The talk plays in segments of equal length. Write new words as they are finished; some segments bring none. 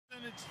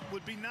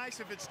Would be nice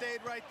if it stayed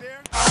right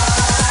there.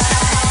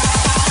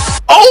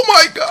 Oh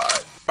my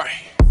God!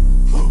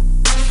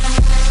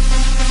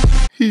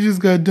 He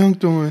just got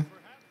dunked on,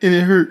 and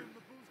it hurt.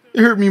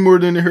 It hurt me more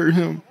than it hurt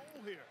him.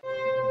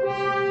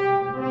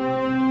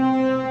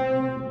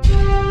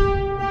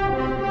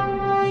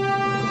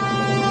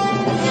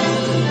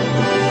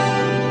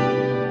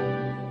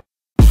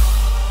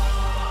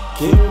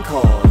 King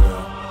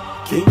Carter,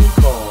 King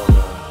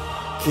Carter,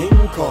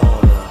 King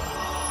Carter,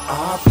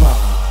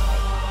 iPod,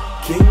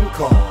 King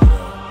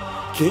Carter,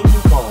 King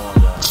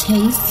Carter,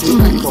 King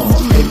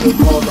Carter, the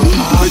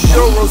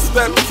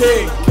Eurostep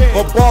King,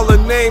 a baller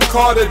named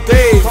Carter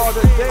Dave,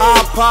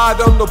 iPod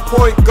on the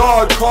point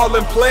guard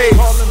calling plays.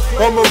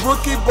 I'm a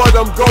rookie but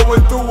I'm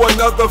going through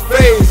another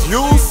phase.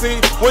 You'll see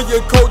when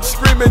your coach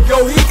screaming,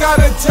 yo he got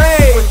a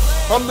chain.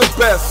 I'm the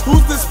best,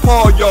 who's this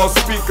Paul y'all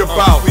speak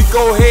about? We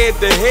go head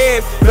to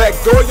head, back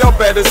door y'all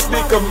better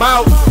sneak him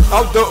out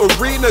the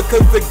arena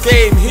cause the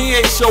game he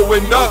ain't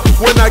showing up.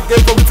 When I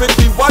give him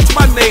 50, watch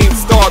my name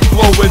start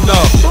blowing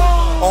up.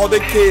 All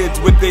the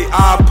kids with their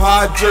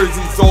iPod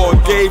jerseys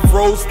on gave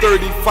Rose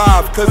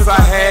 35 cause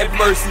I had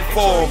mercy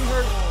for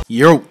him.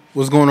 Yo,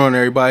 what's going on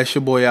everybody? It's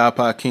your boy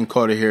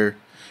iPodKingCarter here.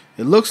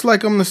 It looks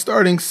like I'm the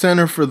starting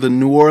center for the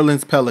New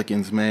Orleans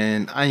Pelicans,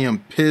 man. I am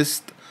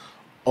pissed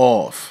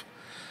off.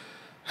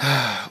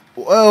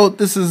 Well,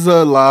 this is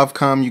a live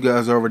comm, you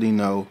guys already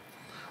know.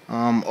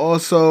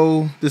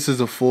 Also, this is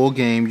a full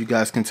game, you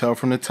guys can tell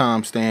from the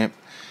timestamp.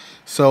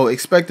 So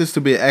expect this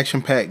to be an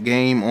action-packed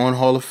game on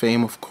Hall of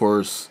Fame, of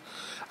course.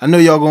 I know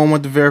y'all gonna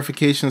want the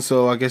verification,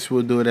 so I guess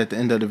we'll do it at the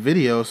end of the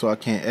video so I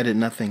can't edit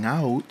nothing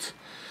out.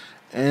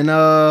 And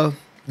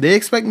they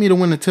expect me to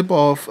win the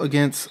tip-off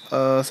against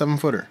a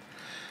 7-footer.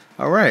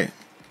 Alright,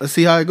 let's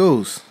see how it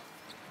goes.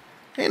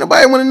 Ain't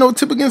nobody winning no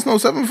tip against no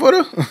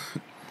 7-footer.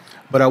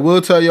 But I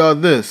will tell y'all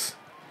this.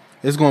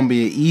 It's gonna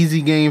be an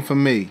easy game for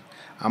me.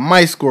 I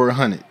might score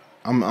 100.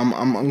 I'm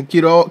gonna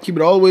keep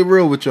it all the way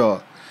real with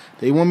y'all.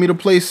 They want me to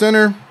play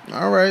center.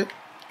 Alright.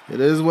 It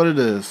is what it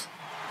is.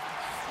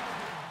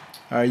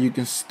 Alright, you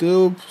can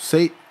still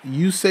say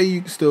you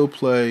can still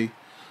play.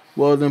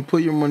 Well then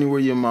put your money where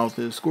your mouth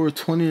is. Score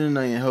 20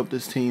 tonight and help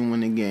this team win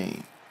the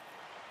game.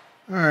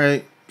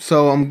 Alright.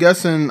 So I'm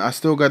guessing I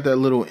still got that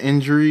little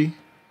injury.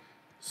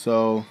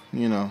 So,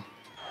 you know.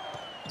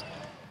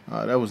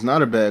 That was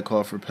not a bad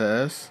call for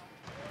pass.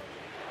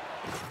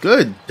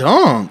 Good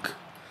dunk.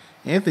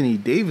 Anthony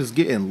Davis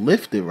getting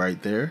lifted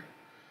right there.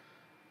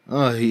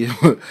 I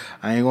ain't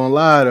gonna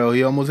lie though,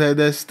 he almost had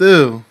that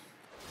steal.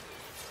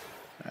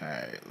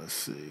 Alright, let's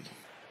see.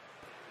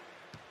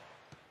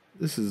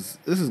 This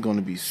is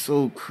gonna be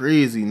so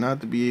crazy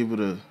not to be able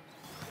to.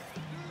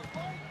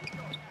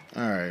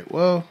 Alright,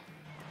 well.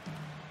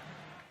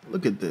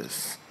 Look at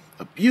this.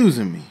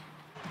 Abusing me.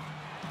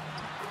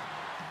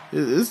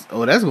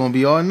 Oh, that's gonna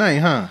be all night,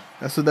 huh?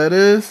 That's what that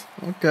is?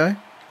 Okay.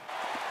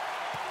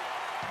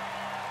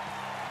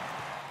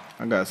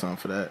 I got something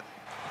for that.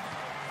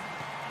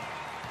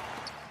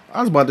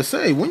 I was about to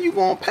say, when you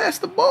gonna pass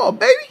the ball,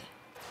 baby?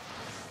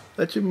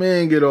 Let your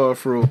man get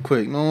off real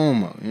quick. No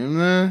more. You know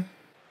what I'm saying?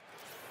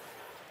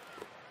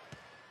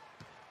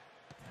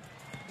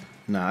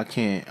 Nah, I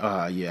can't.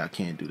 Yeah, I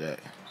can't do that.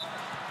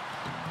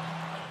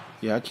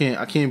 Yeah,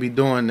 I can't be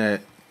doing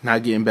that.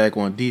 Not getting back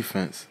on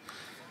defense.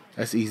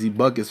 That's easy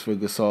buckets for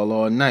Gasol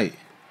all night.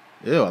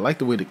 Ew, I like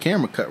the way the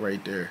camera cut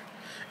right there.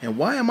 And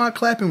why am I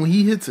clapping when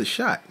he hits a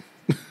shot?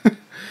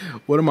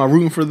 What am I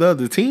rooting for the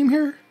other team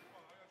here?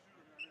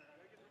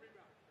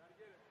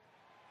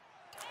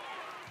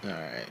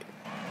 Alright.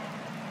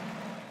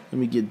 Let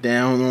me get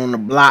down on the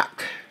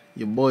block.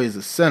 Your boy is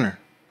a center.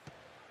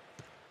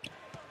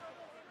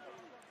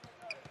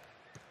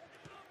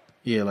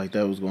 Yeah, like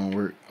that was going to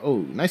work. Oh,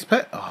 nice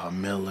pass. Oh,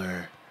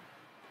 Miller.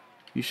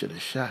 You should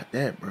have shot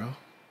that, bro.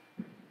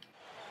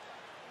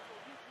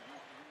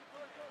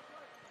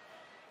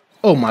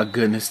 Oh my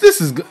goodness, this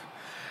is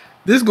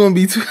gonna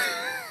be too.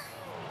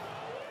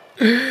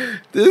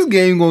 This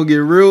game gonna get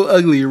real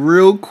ugly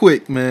real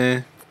quick,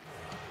 man.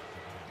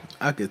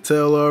 I could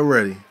tell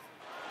already.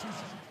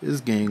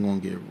 This game gonna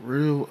get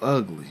real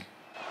ugly.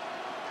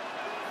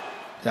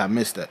 I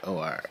missed that. Oh,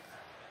 all right.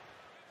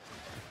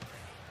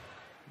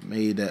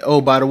 Made that.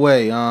 Oh, by the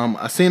way,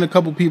 I seen a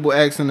couple people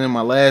asking in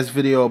my last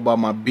video about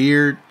my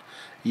beard.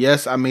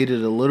 Yes, I made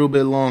it a little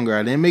bit longer.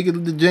 I didn't make it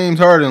the James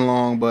Harden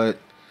long, but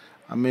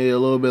I made it a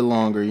little bit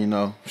longer, you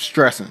know.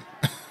 Stressing.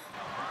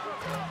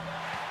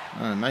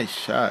 Nice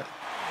shot.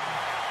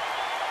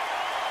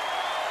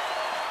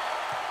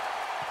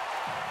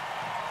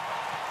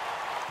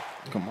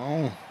 Come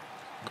on.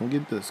 Come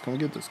get this. Come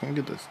get this. Come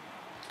get this.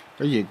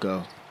 There you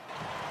go.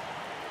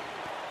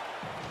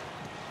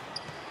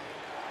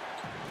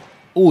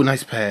 Oh,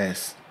 nice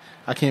pass.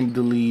 I can't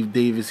believe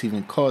Davis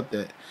even caught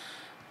that.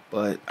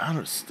 But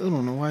I still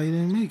don't know why he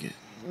didn't make it.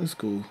 That's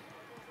cool.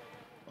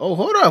 Oh,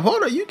 hold up,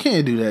 hold up. You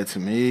can't do that to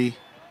me.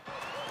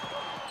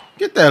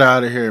 Get that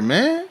out of here,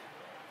 man.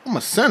 I'm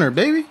a center,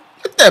 baby.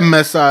 Get that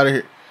mess out of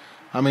here.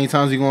 How many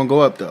times he gonna go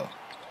up, though?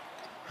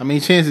 How many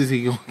chances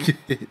he gonna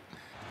get?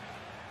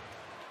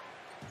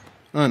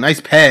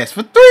 Nice pass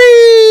for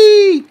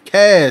 3.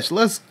 Cash.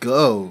 Let's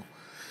go.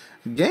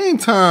 Game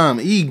time,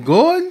 E.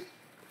 Gordon.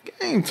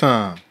 Game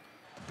time.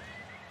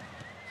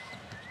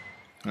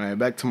 All right,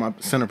 back to my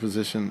center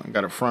position. I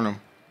got to front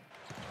him.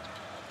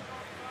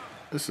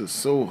 This is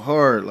so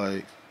hard.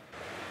 Like,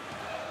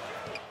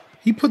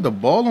 he put the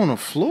ball on the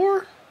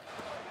floor?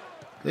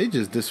 They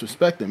just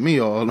disrespected me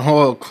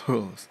all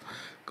close.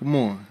 Come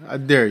on. I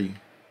dare you.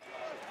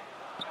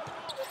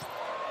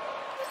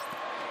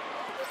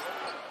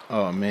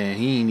 Oh, man.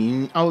 He ain't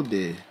even out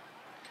there.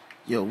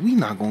 Yo, we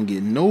not going to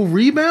get no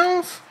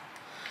rebounds?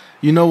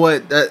 You know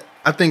what?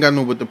 I think I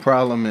know what the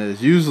problem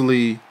is.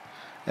 Usually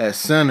at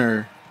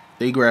center,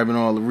 they grabbing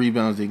all the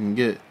rebounds they can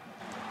get.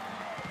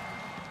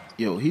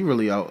 Yo, he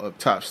really out up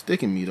top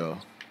sticking me, though.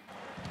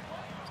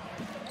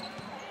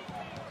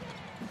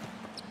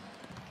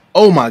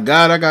 Oh, my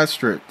God. I got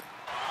stripped.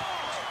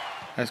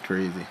 That's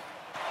crazy.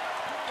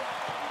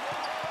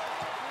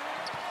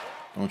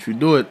 Don't you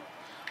do it.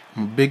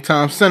 I'm a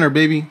big-time center,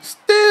 baby.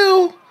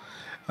 Still,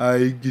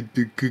 I get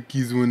the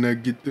cookies when I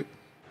get the...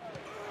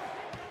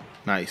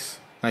 Nice.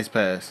 Nice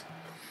pass.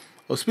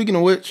 Oh, speaking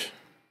of which...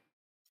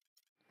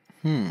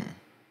 What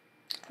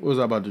was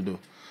I about to do?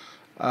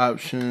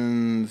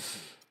 Options.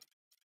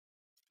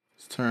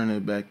 Let's turn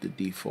it back to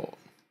default.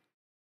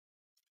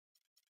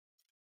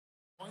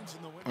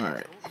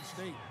 Alright.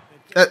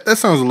 That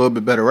sounds a little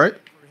bit better, right?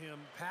 For him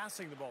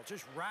passing the ball,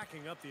 just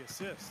racking up the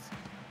assists.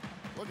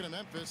 Looking at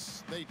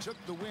Memphis, they took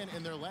the win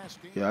in their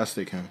last game. Yeah, I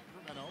stick him.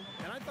 And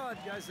I thought,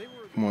 guys, they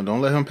were... Come on,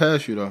 don't let him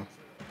pass you, though.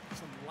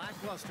 Some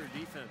lackluster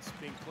defense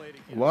being played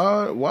against.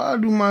 Why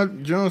do my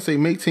Jones say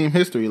make team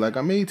history? Like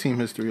I made team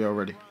history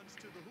already.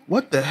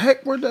 What the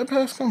heck? Where'd that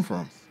pass come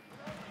from?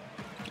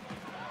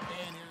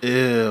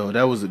 Ew,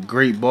 that was a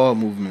great ball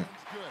movement.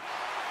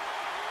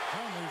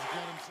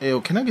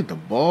 Ew, can I get the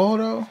ball,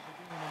 though?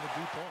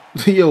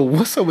 Yo,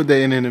 what's up with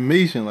that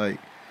animation? Like,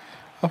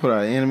 I put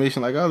out an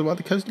animation like I was about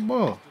to catch the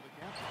ball.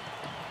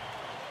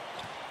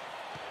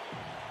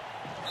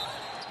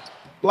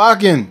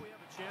 Blocking.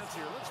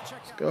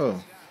 Let's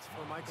go.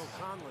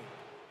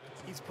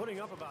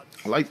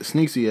 I like the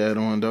sneaks he had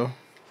on, though.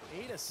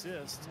 8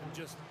 assists and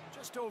just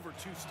over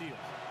 2 steals.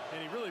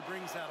 And he really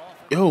brings that off.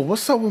 Yo,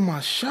 what's up with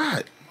my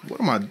shot? What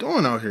am I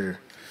doing out here?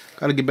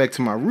 Got to get back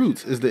to my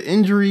roots. Is the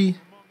injury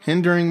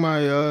hindering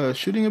my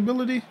shooting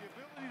ability?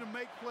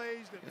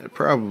 Yeah,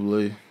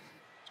 probably.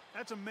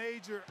 That's a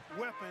major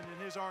weapon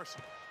in his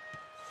arsenal.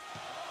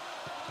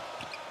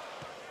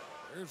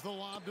 Here's the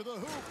lob to the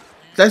hoop.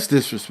 That's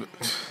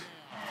disrespect.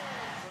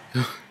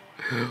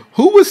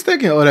 Who was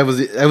sticking? Oh, that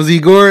was E.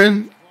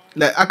 Goran.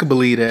 I could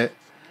believe that.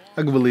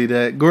 I could believe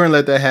that. Goran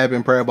let that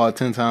happen probably about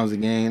 10 times a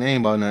game. It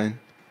ain't about nothing.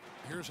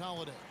 Here's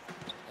Holiday.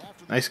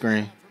 Nice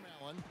screen.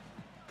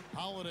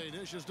 Holiday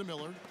dishes to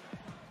Millard.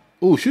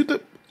 Ooh, shoot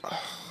the.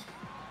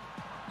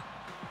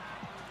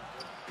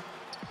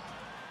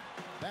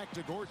 Back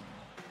to Gordon.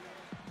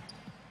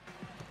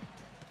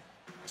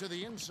 To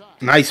the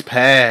inside. Nice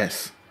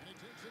pass.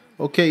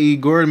 Okay, E.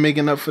 Gordon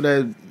making up for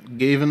that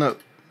giving up.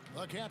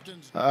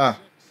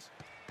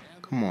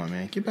 Come on,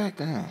 man. Get back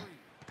down.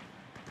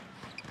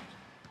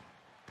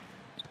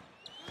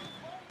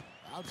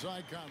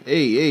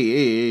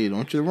 Hey.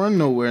 Don't you run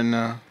nowhere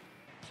now.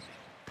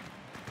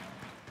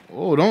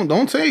 Oh,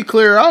 don't say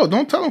clear out.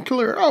 Don't tell him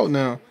clear out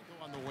now.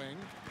 On the wing.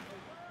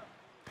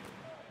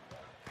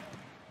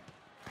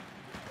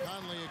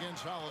 Conley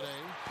against Holiday.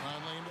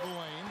 Conley into the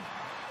lane.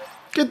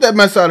 Get that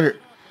mess out of here.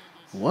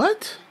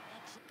 What?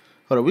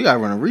 Hold on, we gotta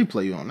run a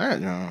replay on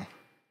that, John.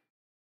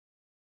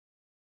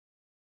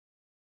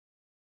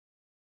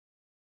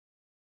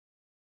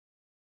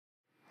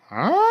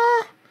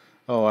 Huh?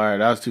 Oh, all right,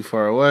 that was too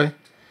far away.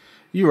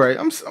 You right.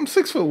 I'm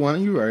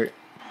 6'1". You right.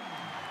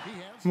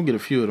 I'm gonna get a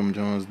few of them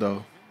Jones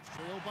though.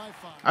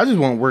 I just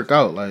want to work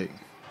out, like.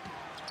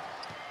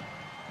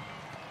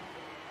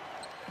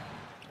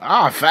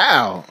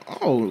 Foul.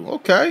 Oh,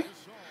 okay.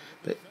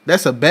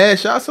 That's a bad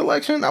shot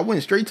selection. I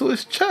went straight to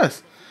his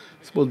chest.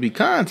 It's supposed to be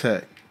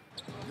contact.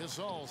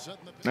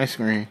 Nice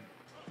screen.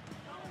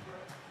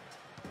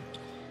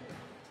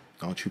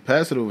 Don't you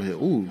pass it over here.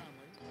 Ooh.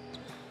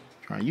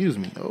 Trying to use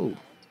me. Oh.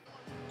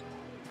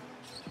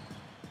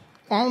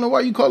 I don't know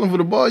why you calling for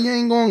the ball. You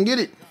ain't going to get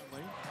it.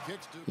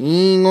 You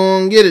ain't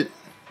going to get it.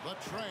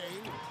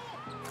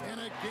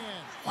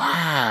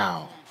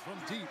 Wow.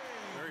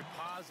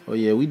 Oh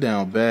yeah, we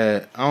down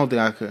bad. I don't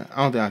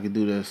think I could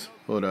do this.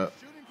 Hold up.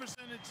 Shooting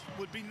percentage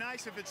would be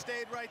nice if it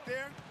stayed right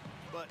there,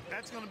 but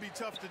that's going to be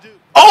tough to do.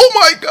 Oh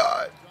my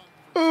God.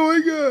 Oh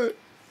my God.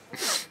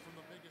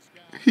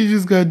 He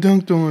just got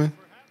dunked on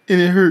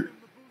and it hurt.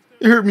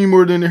 It hurt me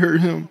more than it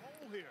hurt him.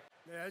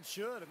 Yeah, it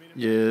should.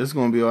 Yeah, it's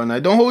going to be all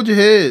night. Don't hold your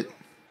head.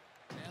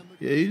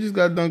 Yeah, you just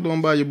got dunked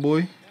on by your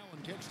boy.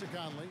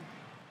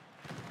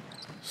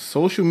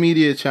 Social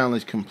media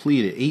challenge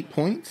completed. 8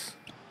 points.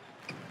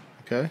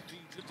 Okay.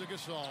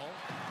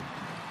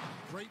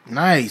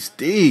 Nice,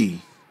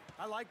 D.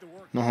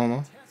 No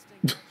homo.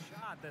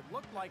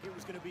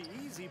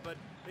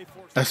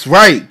 That's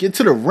right. Get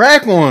to the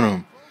rack on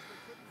him.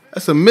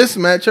 That's a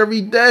mismatch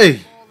every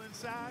day.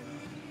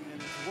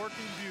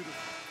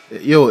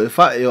 If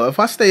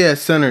I stay at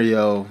center,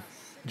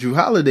 Drew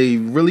Holiday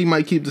really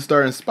might keep the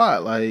starting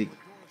spot. Like,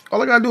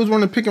 all I gotta do is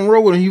run the pick and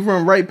roll with him. He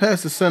run right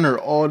past the center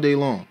all day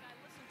long.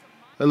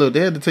 Hey, look,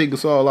 they had to take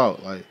us all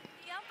out. Like,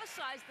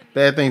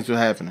 bad things were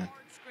happening.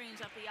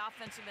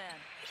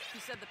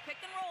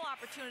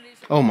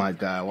 Oh my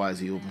God, why is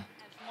he open?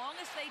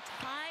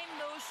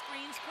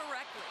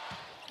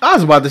 I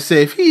was about to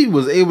say, if he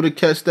was able to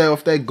catch that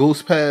off that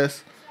ghost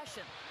pass,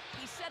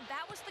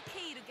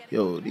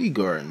 yo, he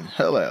guarding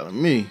hell out of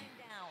me.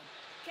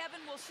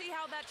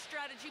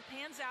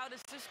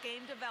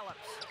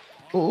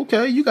 Oh,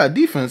 okay, you got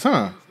defense,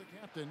 huh?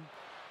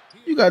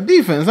 You got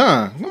defense,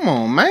 huh? Come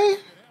on, man.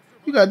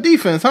 You got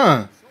defense,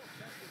 huh?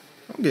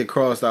 Don't get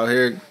crossed out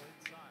here.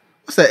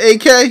 What's that,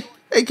 AK?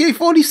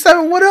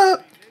 AK-47, what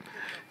up?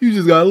 You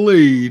just got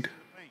laid.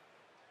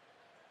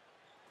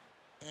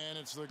 And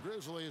it's the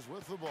Grizzlies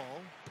with the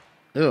ball.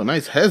 Yo,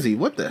 nice hezzy.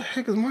 What the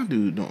heck is my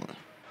dude doing?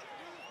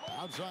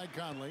 Outside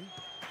Conley.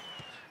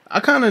 I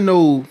kind of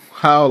know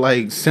how,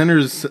 like,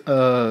 centers,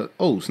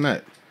 oh,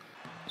 snap.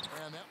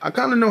 I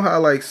kind of know how,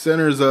 like,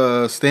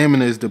 centers'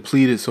 stamina is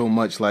depleted so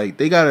much. Like,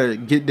 they got to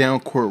get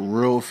down court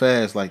real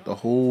fast, like, the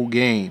whole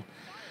game.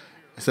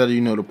 Instead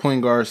of, the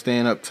point guard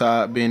staying up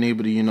top, being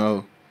able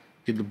to,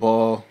 get the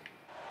ball.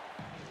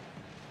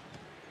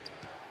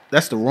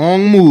 That's the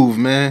wrong move,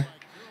 man.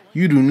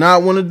 You do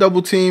not want to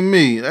double team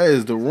me. That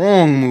is the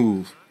wrong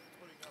move.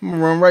 I'm going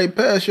to run right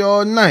past you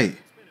all night.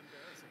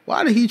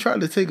 Why did he try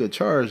to take a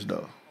charge,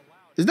 though?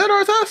 Is that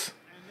Artas?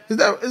 Is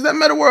that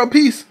Meta World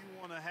Peace?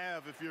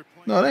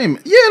 No, that ain't.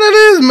 Yeah,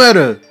 that is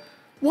Meta.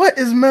 What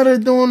is Meta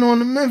doing on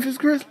the Memphis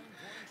Grizzlies?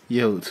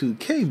 Yo,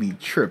 2K be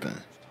tripping.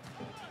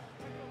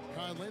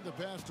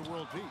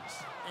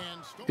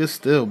 Good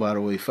steal, by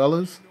the way,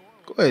 fellas.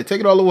 Go ahead,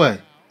 take it all the way.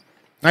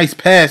 Nice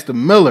pass to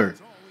Miller.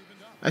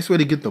 Nice way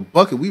to get the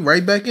bucket. We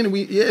right back in it.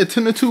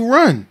 10-2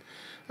 run.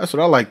 That's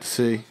what I like to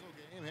see.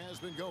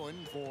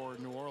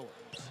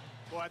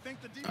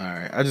 All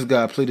right, I just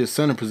gotta play this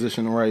center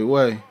position the right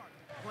way.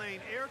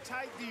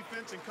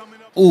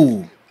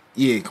 Ooh,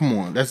 yeah, come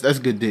on. That's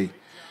good D.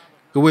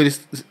 Good way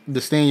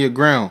to stand your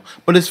ground.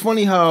 But it's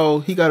funny how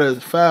he got a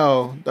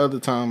foul the other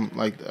time.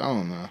 Like, I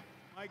don't know.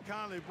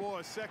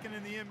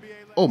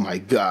 Oh my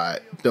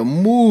God, the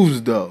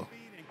moves though.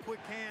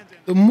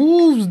 The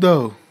moves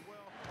though.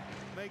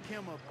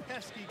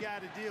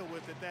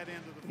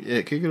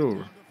 Yeah, kick it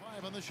over.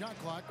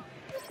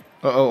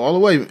 All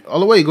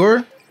the way,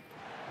 Gore.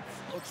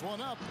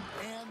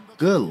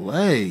 Good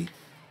lay.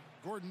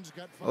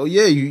 Oh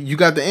yeah, you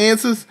got the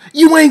answers?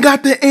 You ain't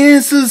got the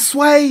answers,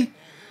 Sway.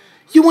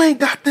 You ain't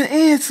got the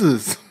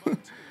answers.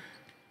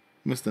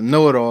 Mr.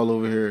 Know-It-All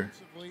over here.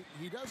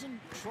 He doesn't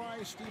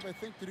try, Steve, I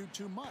think, to do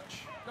too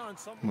much.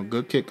 A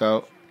good kick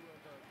out.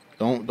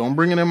 Don't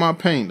bring it in my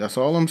paint. That's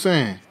all I'm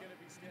saying.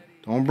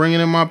 Don't bring it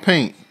in my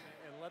paint.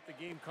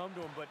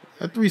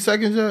 That 3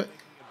 seconds yet?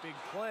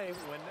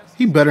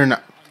 He better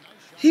not.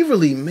 He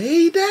really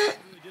made that?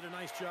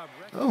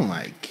 Oh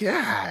my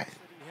God.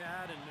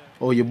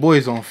 Oh, your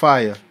boy's on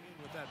fire.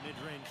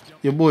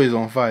 Your boy's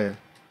on fire.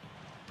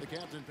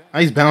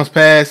 Nice bounce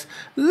pass.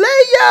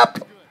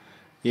 Layup.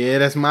 Yeah,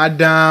 that's my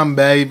dime,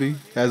 baby.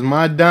 That's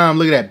my dime.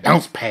 Look at that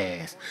bounce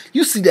pass.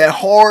 You see that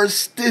hard,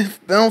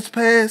 stiff bounce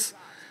pass?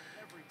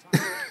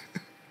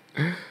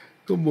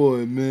 Come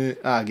on,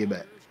 man. Get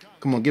back.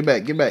 Come on, get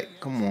back.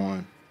 Come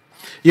on.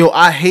 Yo,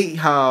 I hate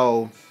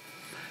how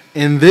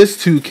in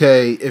this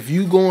 2K, if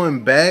you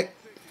going back,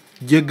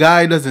 your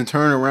guy doesn't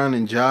turn around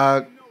and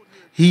jog.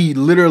 He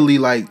literally,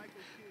 like,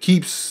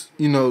 keeps,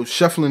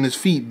 shuffling his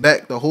feet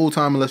back the whole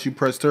time unless you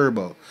press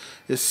turbo.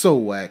 It's so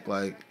whack,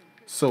 like,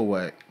 so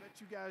whack.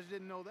 You guys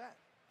didn't know that.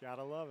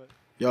 Gotta love it.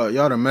 Y'all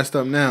done messed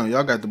up now.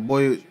 Y'all got the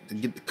boy to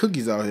get the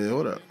cookies out here.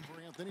 Hold up.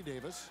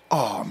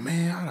 Oh,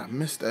 man, I done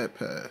missed that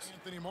pass.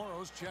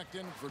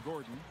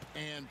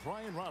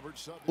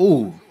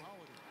 Ooh.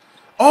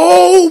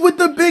 Oh, with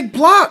the big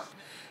block.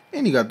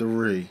 And he got the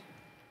re.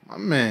 My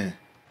man.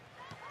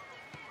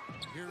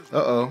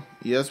 Uh-oh.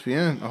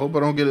 ESPN. I hope I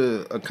don't get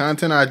a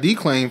content ID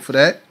claim for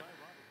that.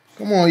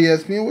 Come on,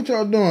 ESPN. What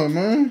y'all doing,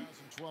 man?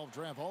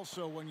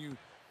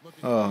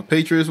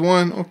 Patriots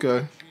won?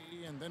 Okay.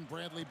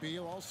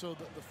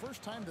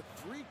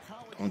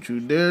 Don't you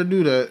dare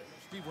do that.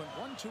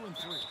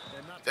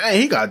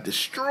 Dang, he got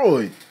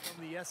destroyed.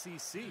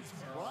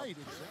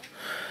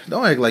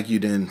 Don't act like you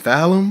didn't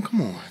foul him.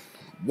 Come on.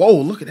 Whoa,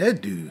 look at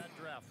that dude.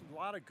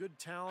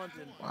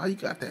 Wow, you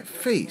got that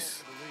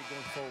face.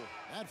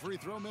 Free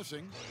throw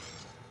missing.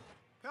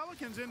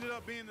 Pelicans ended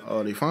up being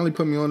Oh, they finally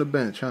put me on the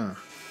bench, huh?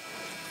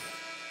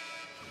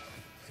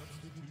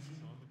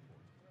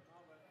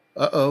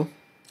 Uh-oh.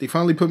 They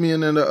finally put me in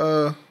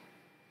the,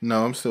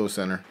 No, I'm still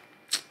center.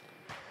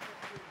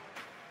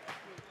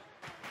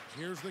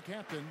 Here's the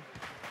captain.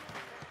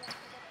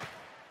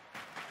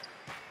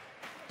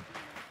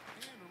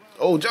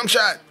 Oh, jump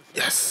shot.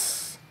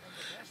 Yes.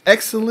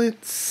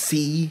 Excellent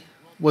C.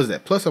 What is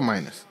that, plus or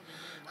minus?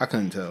 I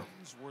couldn't tell.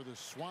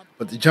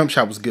 But the jump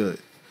shot was good.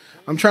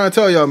 I'm trying to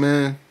tell y'all,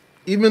 man.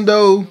 even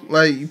though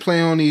like you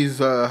play on these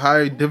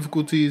high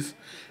difficulties,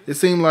 it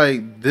seemed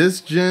like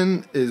this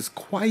gen is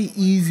quite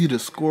easy to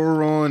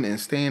score on and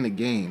stay in the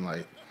game.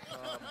 Like,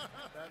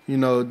 you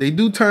know, they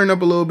do turn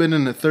up a little bit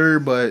in the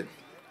third, but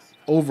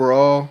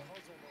overall,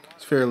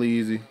 it's fairly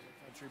easy.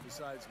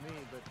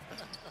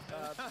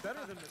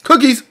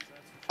 Cookies.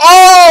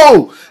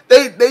 Oh,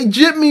 they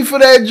gypped me for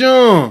that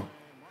jump.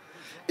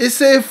 It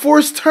said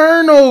forced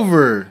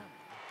turnover.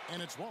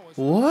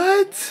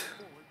 What?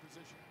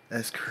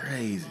 That's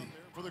crazy.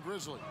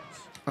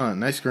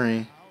 Nice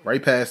screen.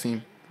 Right past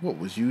him. What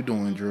was you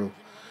doing, Drew?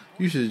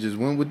 You should have just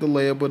went with the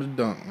layup or the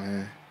dunk,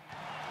 man.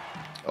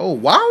 Oh,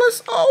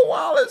 Wallace? Oh,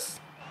 Wallace.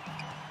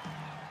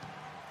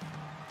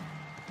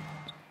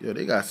 Yo,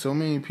 they got so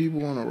many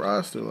people on the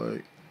roster.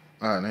 Like,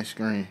 nice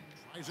screen.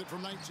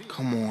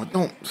 Come on,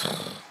 don't.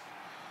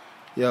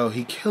 Yo,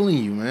 he killing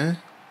you, man.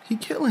 He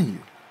killing you.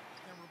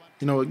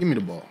 You know what? Give me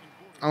the ball.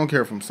 I don't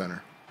care if I'm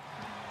center.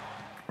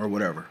 Or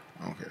whatever.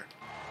 I don't care.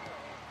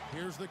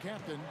 Here's the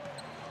captain.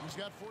 He's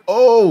got 14.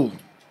 Oh!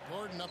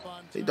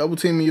 They double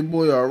teaming your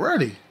boy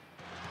already.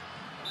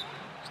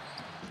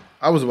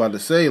 I was about to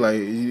say, like,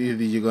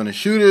 either you're going to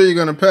shoot it or you're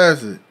going to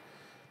pass it.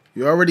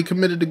 You already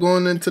committed to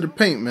going into the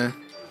paint, man.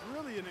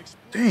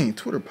 Dang,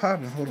 Twitter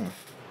popping. Hold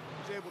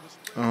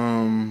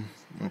on.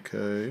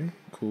 Okay.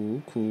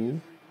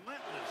 Cool.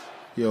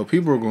 Yo,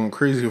 people are going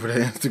crazy over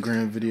that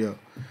Instagram video.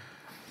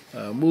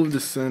 Move the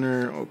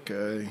center.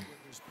 Okay.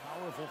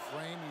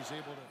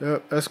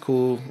 Yep, that's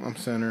cool. I'm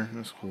center.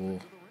 That's cool.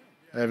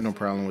 I have no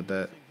problem with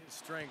that.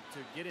 Strength to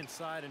get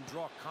inside and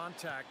draw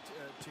contact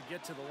to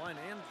get to the line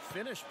and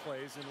finish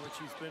plays in which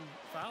he's been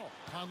fouled.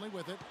 Conley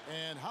with it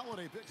and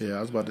Holiday. Yeah,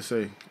 I was about to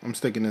say, I'm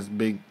sticking this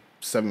big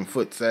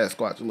 7-foot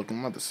Sasquatch looking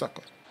mother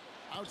sucker.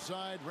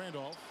 Outside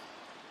Randolph.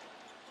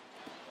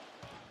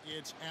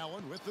 It's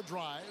Allen with the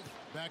drive.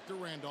 Back to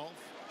Randolph.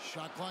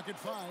 Shot clock at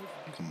 5.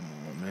 Come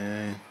on,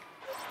 man.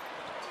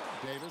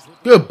 Davis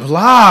with Good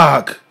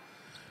block.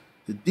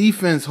 The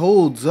defense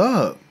holds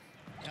up.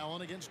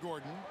 Allen against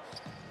Gordon.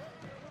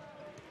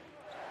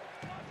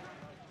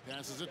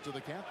 Passes it to the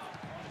captain.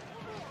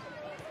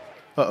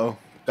 Uh-oh.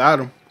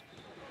 Got him.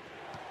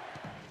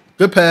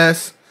 Good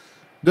pass.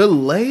 Good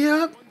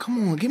layup.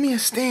 Come on. Give me a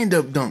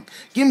stand-up dunk.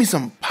 Give me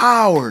some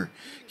power.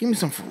 Give me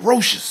some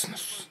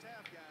ferociousness.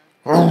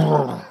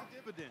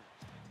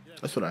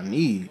 That's what I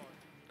need.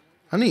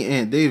 I need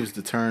Ant Davis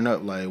to turn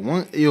up. Like,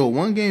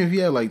 one game, if he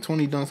had like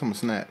 20 dunks, I'm going to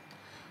snap.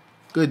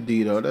 Good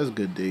D, though. That's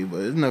good D. But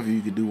there's nothing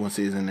you could do once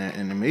he's in that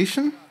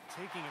animation.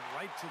 Taking it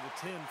right to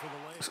the 10 for the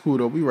layup. It's cool,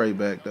 though. We right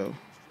back, though.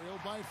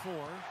 Trailed by 4.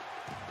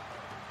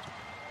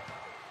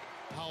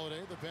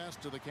 Holiday, the pass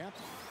to the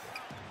captain.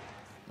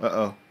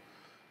 Uh-oh.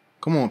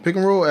 Come on. Pick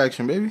and roll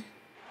action, baby.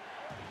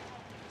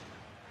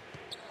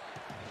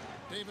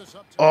 Davis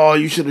up to Oh,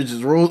 you should have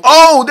just rolled.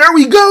 Oh, there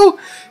we go.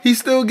 He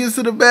still gets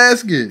to the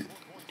basket.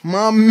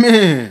 My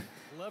man.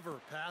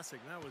 Clever passing.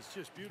 That was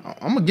just beautiful.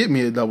 I'm going to get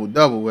me a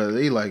double-double whether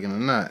they like it or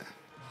not.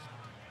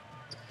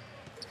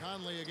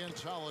 Conley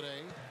against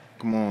Holiday.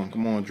 Come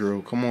on,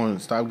 Drew. Come on.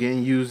 Stop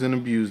getting used and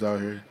abused out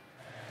here.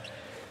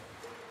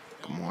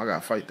 Come on. I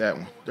got to fight that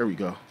one. There we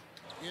go.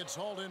 It's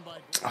hauled in by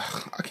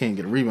I can't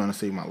get a rebound to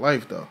save my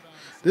life, though.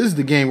 This is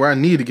the game where I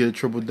need to get a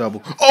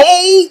triple-double.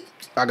 Oh!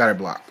 I got it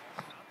blocked.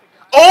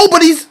 Oh,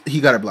 but he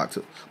got it blocked,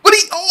 too. But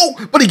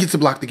he gets it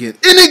blocked again. And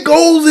it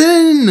goes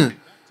in.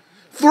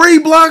 3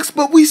 blocks,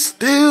 but we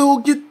still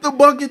get the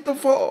bucket to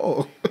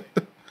fall.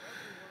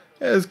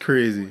 That's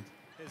crazy.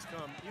 Has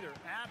come either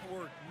at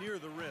or near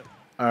the rim.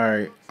 All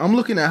right. I'm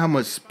looking at how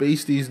much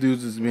space these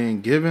dudes is being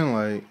given.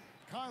 Like,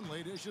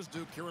 Conley dishes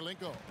to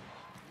Kirilenko.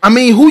 I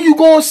mean, who you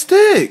going to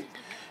stick?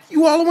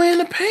 You all the way in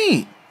the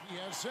paint. He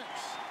has 6.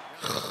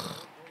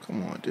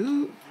 Come on,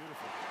 dude.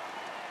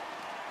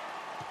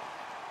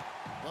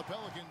 The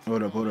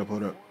Pelicans.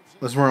 Hold up.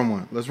 Let's run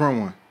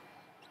one.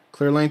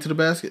 Clear lane to the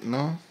basket.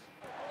 No.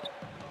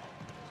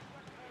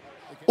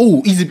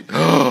 Oh, easy.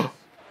 I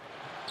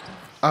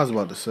was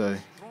about to say.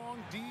 Strong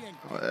D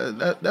and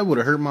That would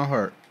have hurt my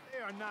heart. They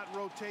are not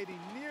rotating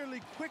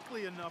nearly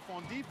quickly enough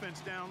on defense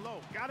down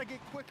low. Gotta get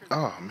quicker.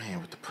 Oh,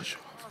 man, with the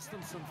push-off. Cost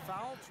them some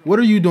fouls. What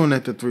are you doing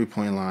at the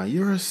three-point line?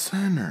 You're a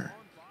center.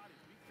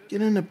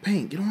 Get in the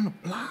paint. Get on the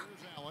block.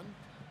 Allen.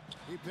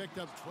 He picked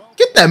up 12.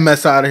 Get that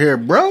mess out of here,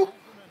 bro.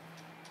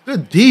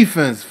 Good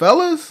defense,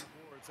 fellas.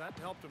 That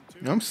helped him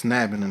too. I'm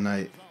snapping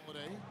tonight.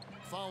 Holiday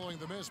following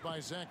the miss by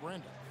Zach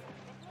Randolph.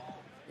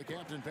 The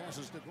captain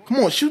passes to Gordon. Come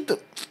on, shoot the...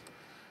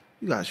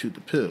 You got to shoot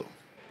the pill.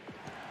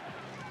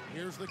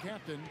 Here's the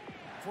captain.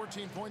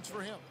 14 points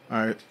for him.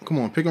 All right, come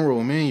on. Pick and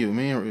roll. Me and you.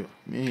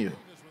 With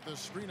the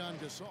screen on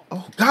Gasol.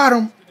 Oh, got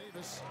him.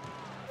 Davis.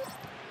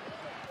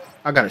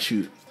 I got to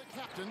shoot. The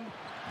captain.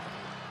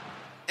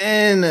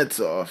 And that's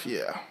off,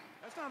 yeah.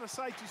 That's not a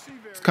sight you see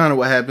very It's kind of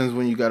what happens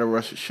when you got to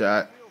rush a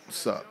shot.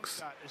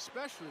 Sucks. often,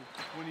 especially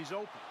when he's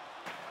open.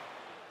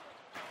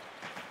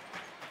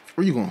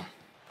 Where you going?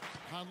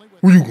 Conley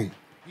with Where you going?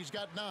 He's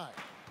got 9.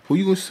 Who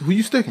you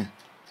sticking?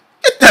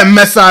 Get that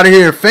mess out of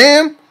here,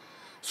 fam.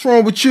 What's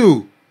wrong with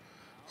you?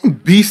 I'm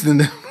beasting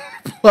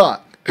that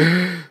block.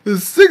 The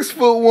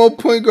 6'1"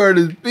 point guard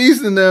is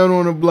beasting down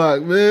on the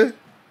block, man.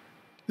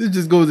 This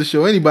just goes to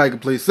show anybody can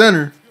play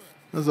center.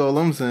 That's all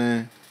I'm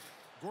saying.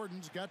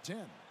 Gordon's got 10.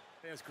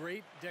 He has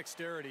great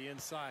dexterity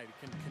inside.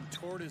 He can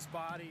contort his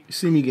body. You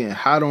see me getting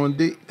hot on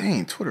D?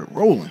 Dang, Twitter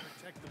rolling.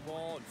 Protect the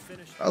ball and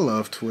finish. I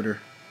love Twitter.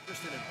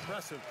 Just an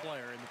impressive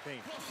player in the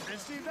paint. And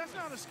Steve, that's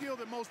not a skill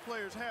that most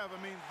players have.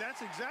 I mean,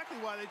 that's exactly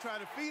why they try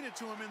to feed it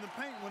to him in the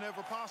paint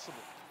whenever possible.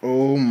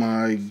 Oh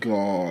my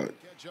God.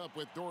 Catch up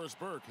with Doris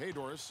Burke. Hey,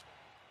 Doris.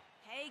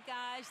 Hey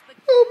guys,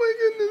 Oh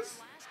my goodness.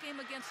 last game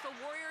against the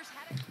Warriors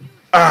had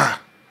a huge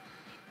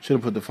Should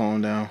have put the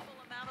phone down.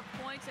 amount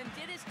of points and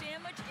did his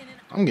damage in an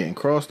I'm getting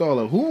crossed all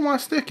up. Who am I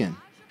sticking?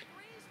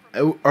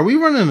 Are we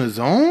running a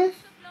zone?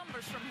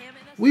 numbers from him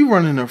in a We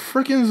running a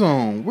freaking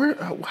zone. Where?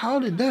 How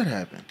did that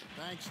happen?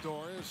 Thanks,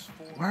 Doris,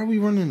 for Why are we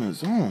running a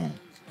zone?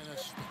 an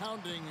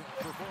astounding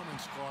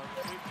performance, Clark.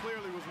 It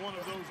clearly was one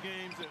of those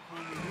games that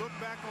when we look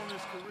back on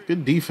his career,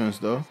 Good defense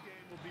though. this game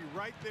will be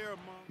right there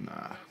among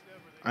Nah,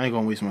 I ain't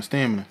gonna waste my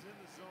stamina.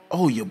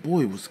 Oh, your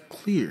boy was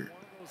cleared.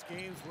 Those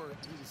games where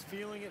he was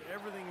feeling it,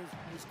 everything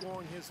was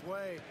going his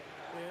way,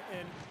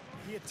 and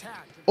he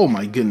attacked. Oh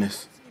my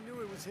goodness. He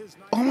knew it was his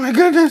night. Oh my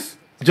goodness.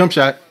 Jump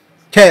shot.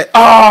 Cat.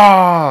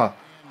 Ah!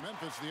 And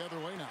Memphis the other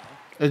way now.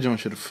 That joint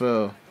should have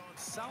fell.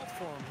 South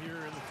for him here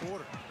in the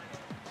quarter.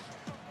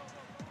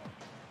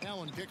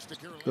 Allen kicks to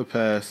Carolina. Good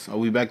pass. Are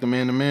we back to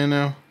man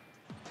now?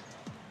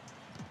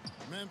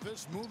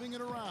 Memphis moving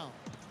it around.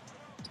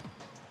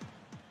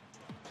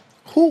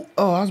 Who?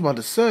 Oh, I was about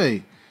to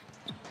say.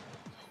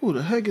 Who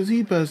the heck is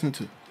he passing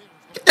to?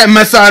 Get that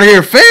mess out of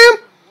here, fam!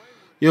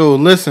 Yo,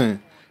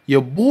 listen.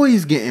 Your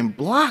boy's getting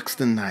blocks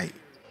tonight.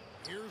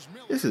 Here's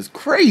Miller. This is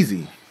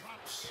crazy.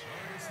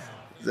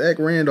 Zach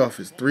Randolph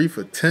is 3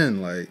 for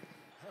 10. Like,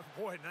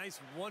 Boy, nice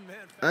one-man.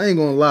 I ain't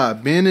gonna lie.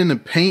 Being in the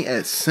paint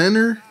at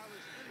center,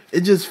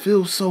 it just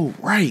feels so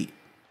right.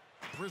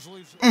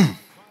 Grizzlies. I'm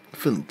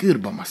feeling good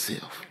about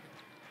myself.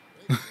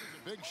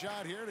 Big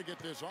shot here to get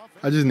this off.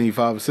 I just need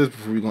 5 assists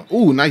before we go.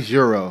 Ooh, nice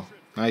Euro.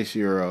 Nice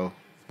Euro.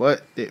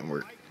 But didn't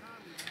work.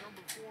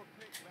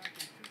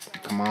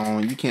 Come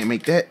on, you can't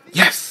make that.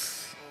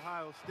 Yes!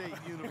 Ohio State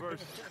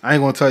University. I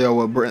ain't gonna tell y'all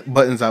what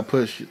buttons I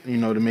push,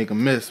 to make a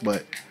miss,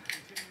 but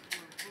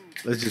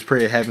let's just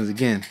pray it happens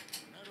again.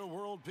 At a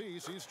world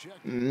peace, he's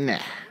checking. Nah.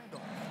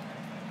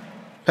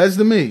 Pass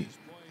to me.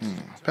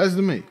 Pass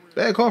to me.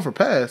 Bad call for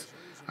pass.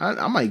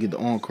 I might get the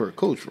on-court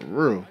coach for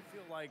real. I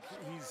feel like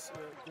he's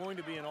going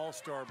to be an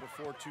all-star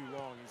before too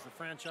long. He's the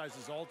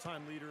franchise's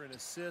all-time leader in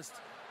assists,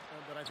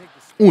 but I think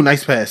the Ooh,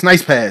 nice pass.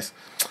 Nice pass.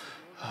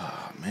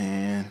 Oh,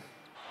 man.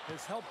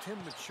 has helped him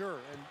mature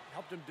and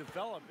helped him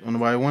develop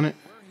Nobody want it?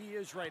 where he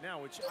is right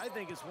now, which I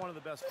think is one of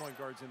the best point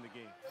guards in the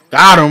game.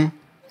 Got him.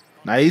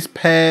 Nice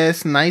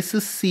pass. Nice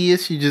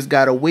assist. You just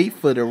got to wait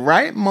for the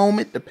right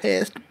moment to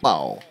pass the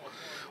ball.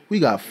 We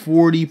got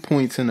 40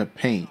 points in the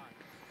paint.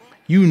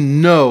 You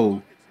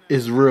know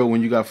it's real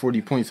when you got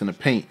 40 points in the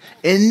paint.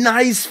 And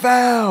nice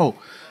foul.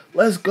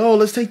 Let's go.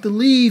 Let's take the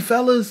lead,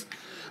 fellas.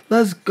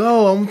 Let's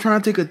go. I'm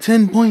trying to take a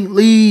 10-point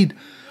lead.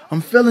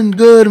 I'm feeling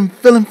good. I'm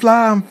feeling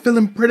fly. I'm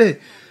feeling pretty.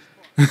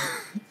 Checked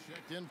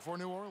in for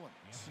New Orleans.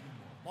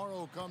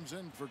 Morrow comes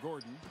in for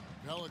Gordon.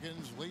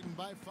 Pelicans leading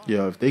by 5.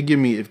 Yo, if they give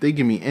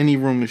me any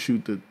room to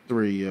shoot the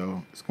 3,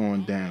 yo, it's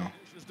going down.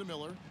 Dishes to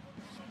Miller.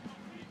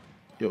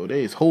 Yo,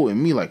 they is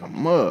holding me like a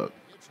mug.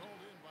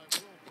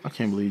 I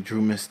can't believe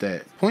Drew missed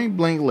that. Point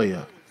blank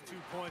layup. 2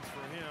 points for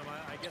him.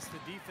 I guess the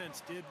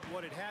defense did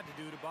what it had to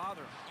do to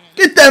bother him.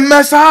 Get that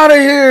mess out of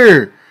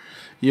here.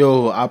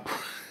 Yo, I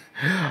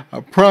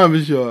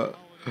promise y'all,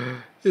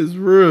 it's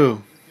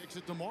real. Kicks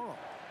it to Morrow.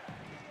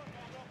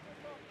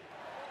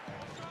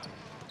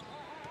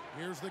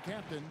 Here's the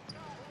captain.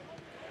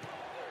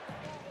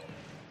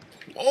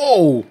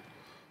 Whoa.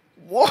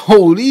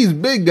 Whoa, these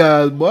big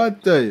guys, boy, I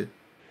tell you.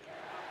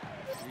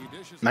 He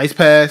dishes. Nice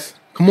pass.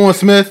 Come on,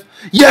 Smith.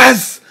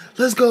 Yes!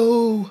 Let's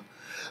go.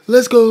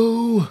 Let's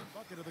go.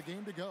 Bucket of the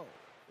game to go.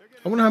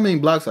 I wonder how many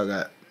blocks I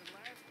got.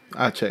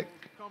 I'll check.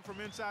 Come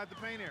from inside the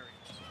paint area.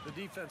 The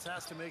defense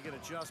has to make an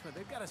adjustment.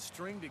 They've got to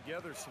string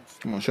together some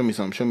Come on, show me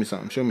something. Show me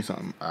something. Show me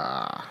something.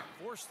 Ah.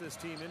 force this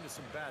team into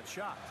some bad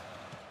shots.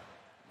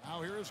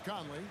 Now here is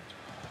Conley.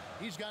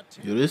 He's got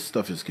 10. Yo, this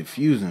stuff is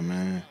confusing,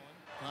 man.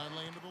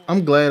 Conley into the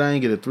I'm glad I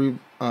ain't get a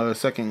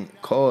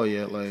 3-second call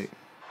yet. Like,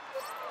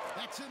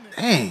 That's in there.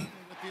 dang.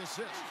 With the assist.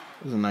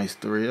 That was a nice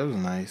 3. That was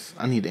nice.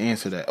 I need to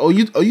answer that. Oh,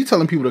 you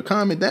telling people to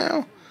calm it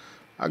down?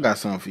 I got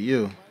something for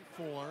you.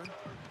 4.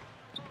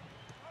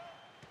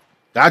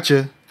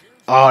 Gotcha.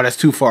 Oh, that's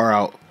too far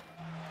out.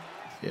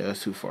 Yeah,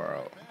 that's too far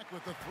out. Back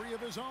with the 3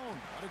 of his own.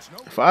 But it's no.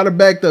 If I'd have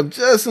backed up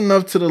just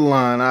enough to the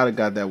line, I'd have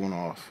got that one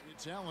off.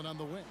 It's Allen on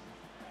the wing.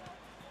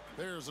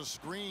 There's a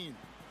screen.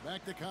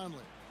 Back to Conley.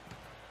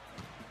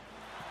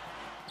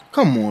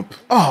 Come on.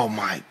 Oh,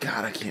 my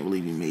God. I can't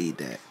believe he made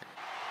that.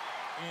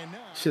 And now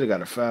Should have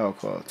got a foul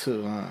call,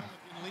 too, huh?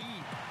 in lead.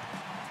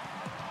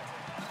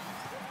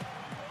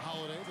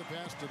 Holiday the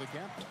pass to the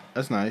captain.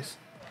 That's nice.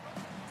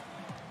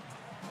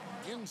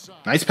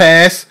 Nice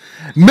pass.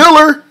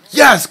 Miller.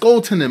 Yes,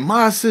 goaltending.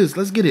 My assist.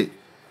 Let's get it.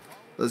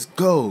 Let's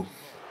go.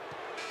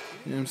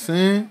 You know what I'm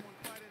saying?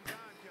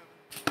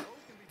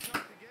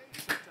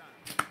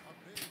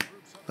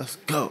 Let's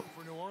go.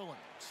 All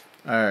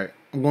right.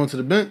 I'm going to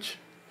the bench.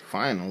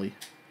 Finally.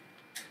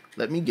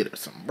 Let me get her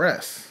some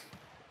rest.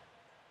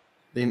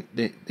 They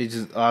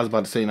just, I was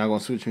about to say, not going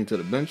to switch me to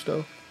the bench,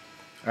 though.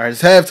 All right.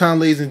 It's halftime,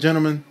 ladies and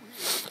gentlemen.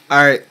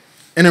 All right.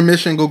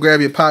 Intermission. Go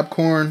grab your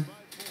popcorn.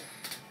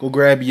 Go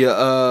grab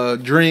your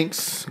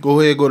drinks. Go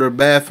ahead. Go to the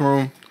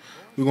bathroom.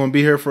 We're going to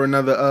be here for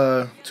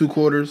another 2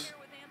 quarters.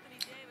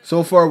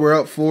 So far, we're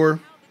up 4.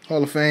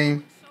 Hall of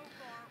Fame.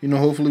 You know,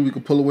 hopefully we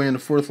can pull away in the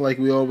 4th like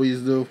we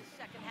always do.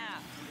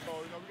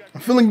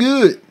 I'm feeling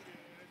good.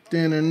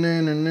 You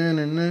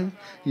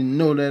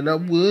know that I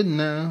would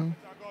now.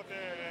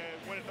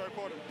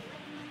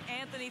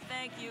 Anthony,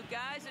 thank you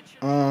guys.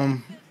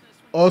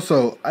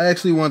 Also, I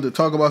actually wanted to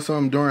talk about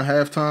something during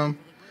halftime.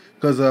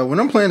 Because when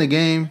I'm playing a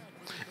game,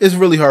 it's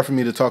really hard for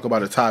me to talk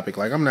about a topic.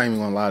 Like, I'm not even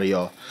going to lie to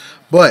y'all.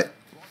 But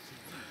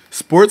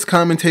sports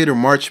commentator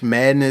March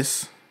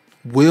Madness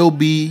will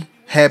be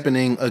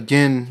happening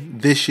again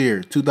this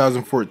year,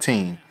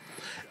 2014.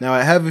 Now,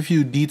 I have a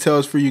few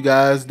details for you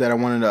guys that I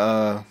wanted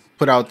to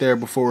put out there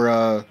before,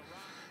 I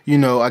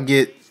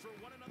get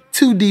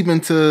too deep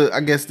into, I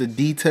guess, the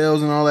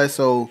details and all that.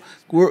 So,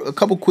 a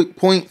couple quick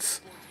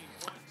points.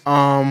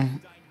 We're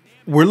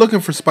looking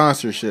for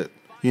sponsorship,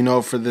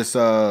 for this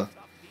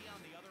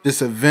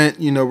this event.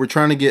 We're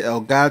trying to get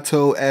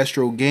Elgato,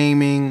 Astro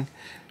Gaming,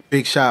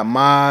 Big Shot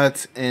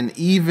Mods, and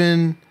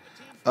even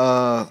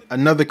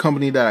another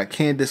company that I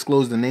can't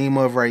disclose the name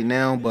of right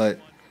now, but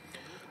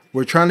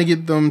we're trying to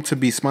get them to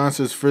be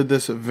sponsors for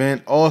this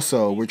event.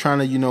 Also, we're trying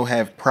to,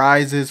 have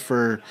prizes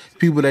for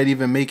people that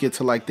even make it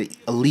to like the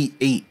Elite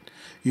 8.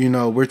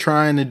 We're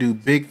trying to do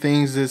big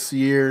things this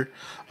year.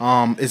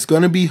 It's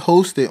going to be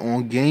hosted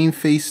on Game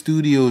Face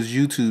Studios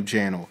YouTube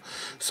channel.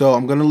 So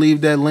I'm going to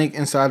leave that link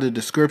inside the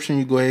description.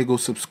 You go ahead and go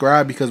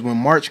subscribe, because when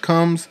March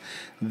comes,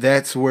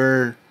 that's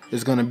where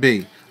it's going to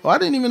be. Oh, I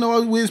didn't even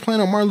know we was playing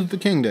on Martin Luther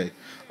King Day.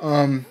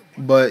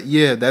 But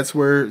yeah, that's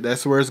where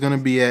it's gonna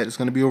be at. It's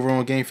gonna be over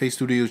on Game Face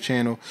Studios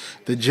channel.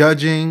 The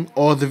judging,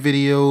 all the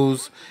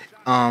videos,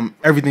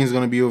 everything's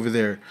gonna be over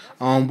there.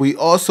 We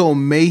also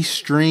may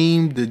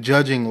stream the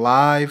judging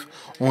live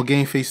on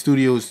Game Face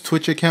Studios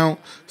Twitch account.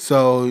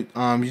 So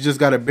you just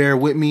gotta bear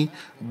with me.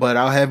 But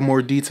I'll have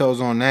more details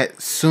on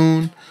that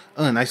soon.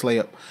 Nice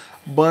layup.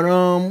 But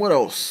what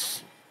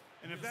else?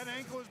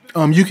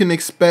 You can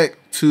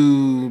expect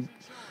to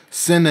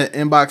send an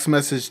inbox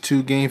message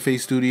to Game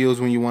Face Studios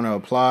when you want to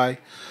apply.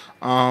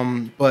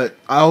 But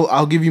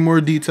I'll give you more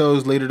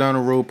details later down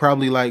the road,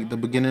 probably like the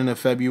beginning of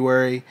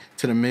February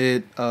to the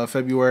mid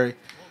February.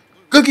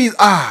 Cookies,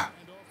 But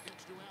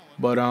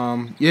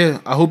yeah,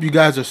 I hope you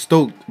guys are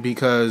stoked,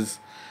 because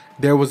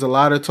there was a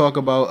lot of talk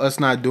about us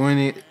not doing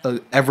it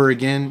ever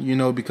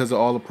again, because of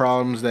all the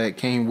problems that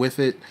came with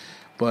it.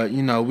 But,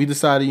 we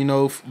decided,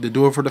 to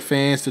do it for the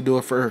fans, to do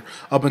it for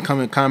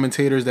up-and-coming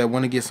commentators that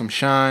want to get some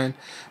shine.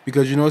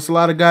 Because, it's a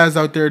lot of guys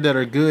out there that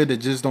are good that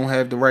just don't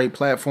have the right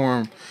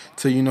platform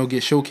to,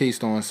 get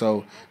showcased on.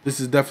 So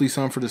this is definitely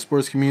something for the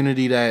sports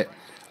community that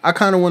I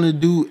kind of want to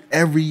do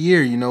every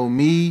year.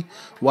 Me,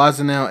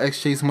 Wazanow,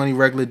 X Chase Money,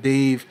 Regular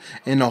Dave,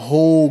 and the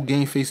whole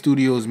Game Face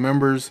Studios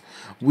members,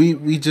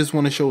 we just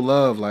want to show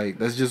love. Like,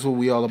 that's just what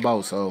we all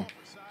about. So,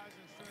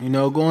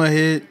 go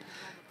ahead,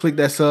 click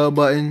that sub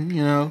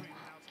button,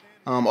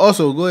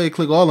 Also, go ahead and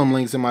click all them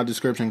links in my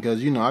description,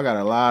 because, I got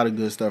a lot of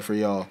good stuff for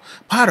y'all.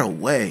 By the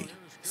way,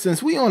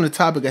 since we on the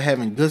topic of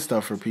having good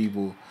stuff for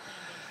people,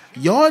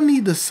 y'all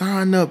need to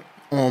sign up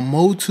on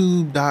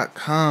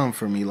motube.com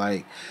for me.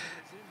 Like,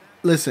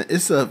 listen,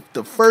 it's the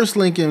first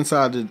link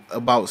inside the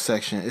About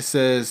section. It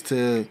says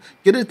to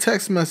get a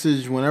text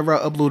message whenever I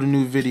upload a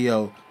new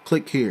video,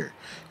 click here.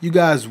 You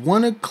guys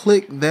want to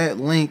click that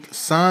link,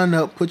 sign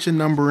up, put your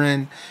number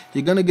in.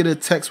 You're going to get a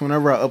text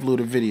whenever I upload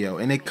a video.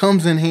 And it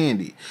comes in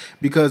handy,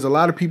 because a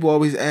lot of people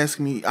always ask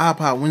me,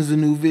 iPod, when's the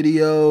new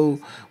video?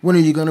 When are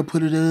you going to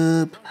put it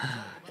up?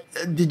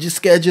 Did you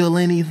schedule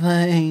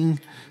anything?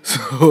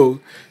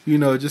 So,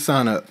 just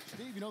sign up.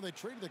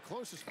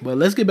 But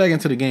let's get back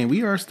into the game.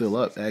 We are still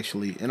up,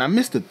 actually. And I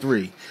missed the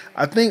 3.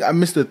 I think I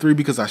missed the 3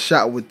 because I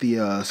shot with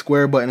the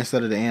square button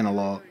instead of the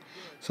analog.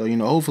 So,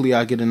 hopefully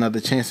I'll get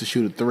another chance to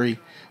shoot a 3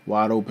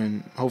 wide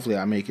open. Hopefully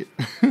I make it.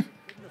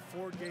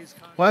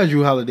 Why is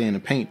Drew Holiday in the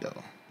paint,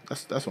 though?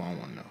 That's what I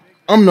want to know.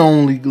 I'm the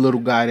only little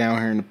guy down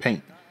here in the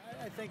paint.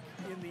 I think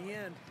in the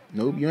end.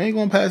 Nope, you ain't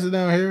going to pass it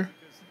down here.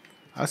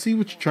 I see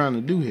what you're trying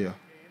to do here.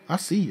 I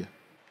see you.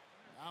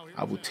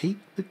 I will take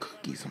the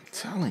cookies, I'm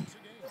telling you.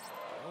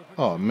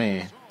 Oh,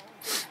 man.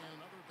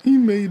 He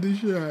made the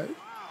shot.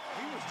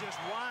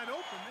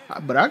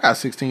 But I got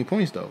 16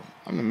 points, though.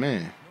 I'm the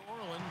man.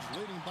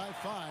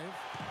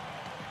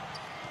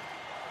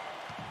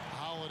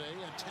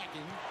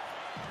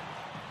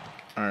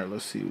 All right,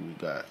 let's see what we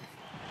got.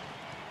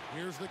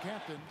 Here's the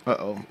captain.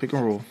 Uh-oh, pick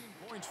and roll.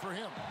 Points for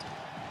him.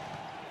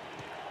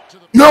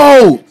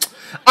 No!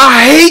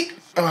 I hate...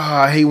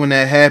 I hate when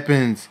that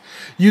happens.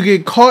 You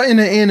get caught in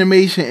the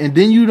animation and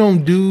then you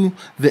don't do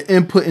the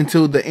input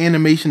until the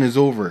animation is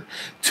over.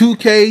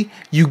 2K,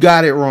 you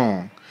got it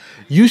wrong.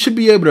 You should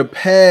be able to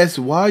pass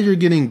while you're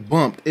getting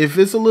bumped. If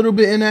it's a little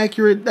bit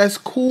inaccurate, that's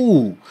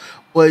cool.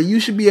 But you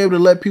should be able to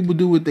let people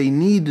do what they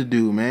need to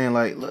do, man.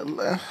 Like,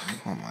 oh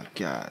my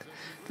God.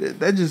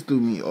 That just threw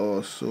me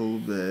off so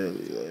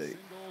badly. Like,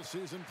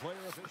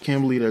 I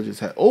can't believe I just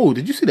had. Oh,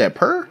 did you see that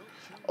purr?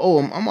 Oh,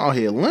 I'm out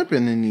here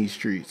limping in these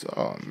streets.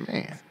 Oh,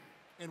 man.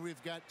 And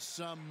we've got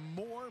some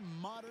more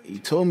modern. He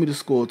told me to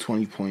score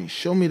 20 points.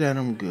 Show me that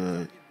I'm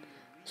good.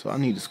 So I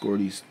need to score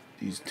these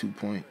 2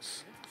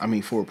 points. I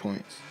mean 4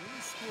 points.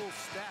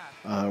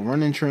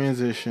 Run in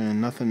transition,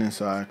 nothing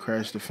inside,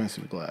 crash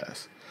defensive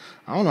glass.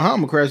 I don't know how I'm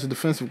going to crash the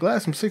defensive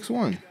glass. I'm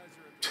 6'1".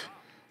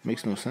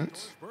 Makes no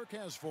sense.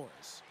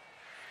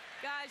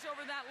 Guys,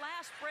 over that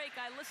last break,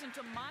 I listened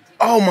to Monty.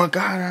 Oh my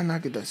God, I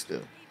not get that still.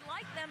 He'd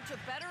like them to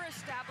better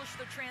establish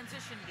the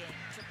transition game,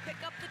 to pick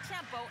up the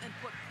tempo and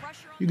put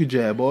pressure on. You can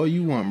jab all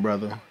you want,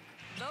 brother.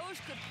 Those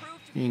could prove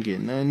to You ain't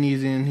getting nothing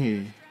easy in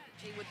here.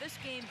 with this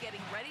game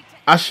getting ready to.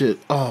 I should.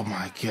 Oh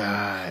my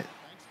God.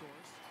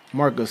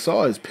 Marc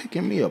Gasol is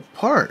picking me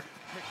apart.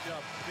 Picked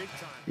up big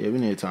time. Yeah, we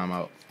need a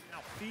timeout. Now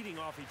feeding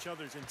off each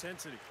other's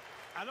intensity.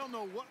 I don't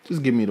know what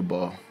Just give me the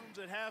ball.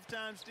 at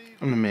halftime, Steve.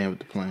 I'm the man with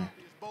the plan.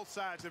 Both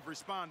sides have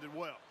responded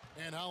well.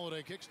 And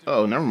Holiday kicks to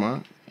Oh, never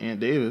mind. Ant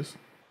Davis.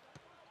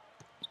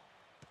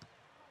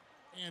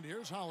 And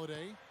here's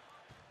Holiday.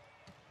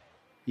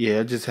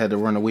 Yeah, I just had to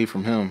run away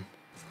from him.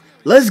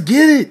 Let's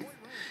get it.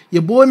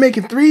 Your boy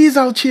making threes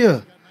out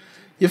here.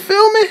 You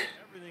feel me?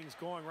 Everything's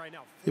going right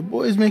now. Your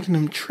boy's making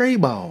them tray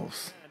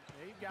balls.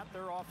 They've got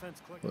their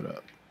offense clicking. What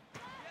up?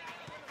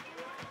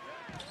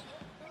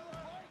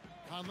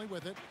 Conley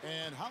with it,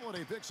 and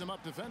Holiday picks him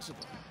up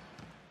defensively.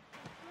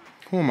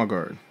 Who am I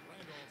guarding?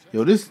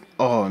 Yo, this.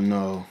 Oh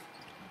no.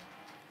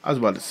 I was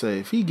about to say,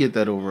 if he get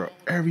that over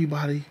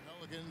everybody.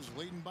 Pelicans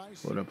leading by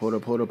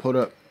Hold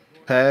up.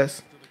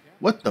 Pass.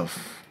 What the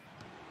f?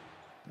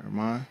 Never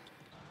mind.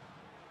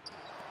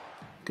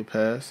 Good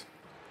pass.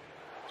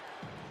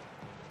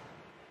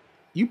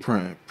 You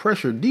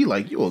pressure D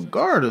like you a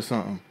guard or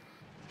something.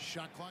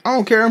 shot clock. I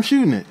don't care. I'm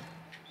shooting it.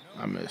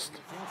 I missed.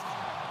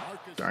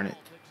 Darn it.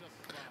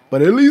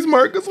 But at least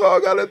Marc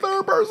Gasol got a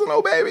third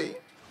personal, baby.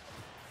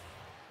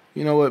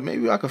 You know what?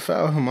 Maybe I could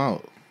foul him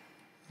out.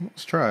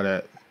 Let's try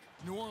that.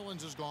 New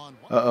Orleans is gone.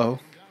 Uh-oh.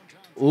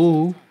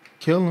 Ooh.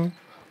 Kill him.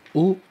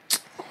 Ooh.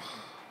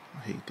 I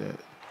hate that.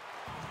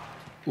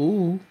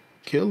 Ooh.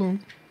 Kill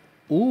him.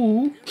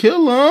 Ooh.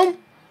 Kill him.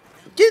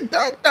 Get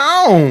dunked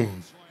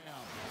down.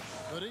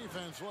 The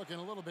defense looking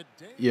a little bit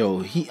dangerous.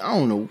 Yo, I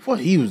don't know what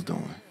he was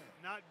doing.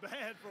 Not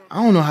bad for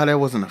I don't know how that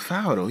wasn't a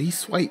foul, though. He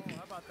swiped me.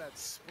 How about that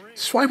spring?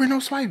 Swiping, no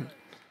swiping.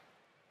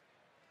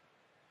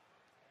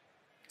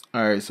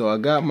 All right, so I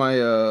got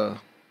my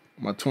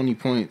my 20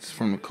 points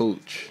from the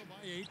coach.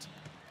 By 8.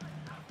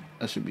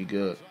 That should be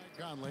good.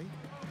 Conley.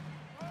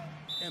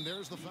 And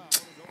there's the foul.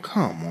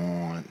 Come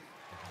on.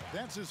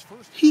 That's his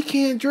first. He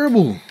can't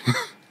dribble.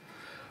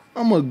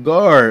 I'm a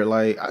guard.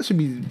 Like, I should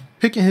be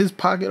picking his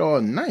pocket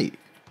all night.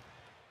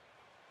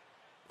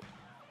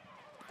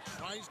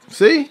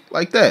 See?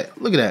 Like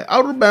that. Look at that.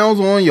 Out of bounds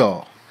on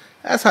y'all.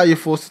 That's how you're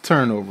forced to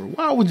turnover.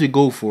 Why would you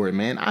go for it,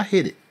 man? I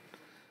hit it.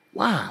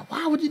 Why?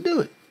 Why would you do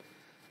it?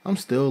 I'm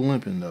still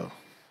limping, though.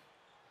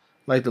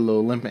 Like the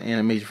little limping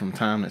animation from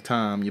time to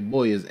time. Your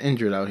boy is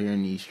injured out here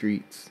in these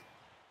streets.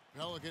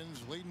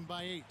 Pelicans leading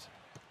by 8.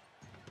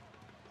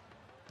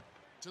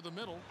 To the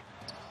middle.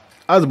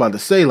 I was about to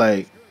say,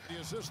 like,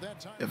 The assist that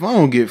time. if I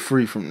don't get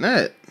free from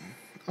that,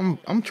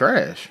 I'm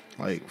trash.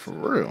 Like, for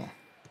real.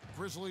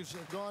 Grizzlies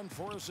have gone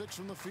 4 of 6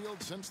 from the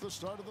field since the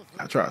start of the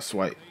I third. try to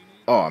swipe.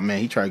 Oh, man,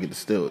 he tried to get the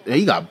steal.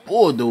 He got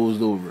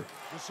bulldozed over.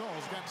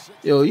 Gasol's got 6.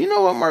 Yo, you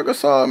know what, Marc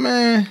Gasol,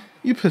 man?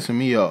 You pissing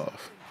me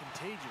off.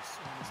 Contagious.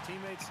 And his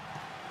teammates,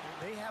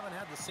 they haven't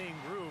had the same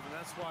groove, and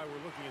that's why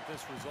we're looking at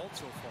this result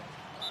so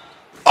far.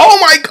 Oh,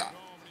 my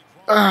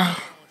God.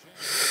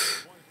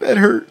 That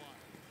hurt.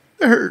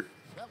 That hurt.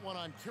 That one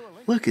on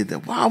Curley. Look at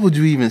that. Why would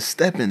you even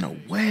step in the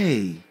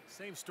way?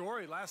 Same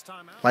story last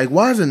time out. Like,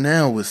 why it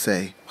now would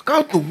say, "Look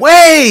out the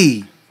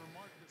way."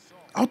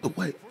 Out the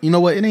way. You know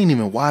what? It ain't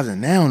even Why it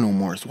now no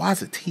more. It's Why it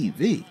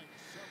TV.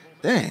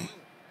 Dang.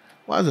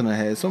 Why it I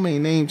had so many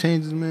name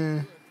changes,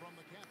 man.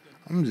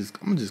 I'm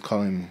just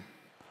calling him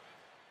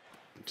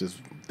just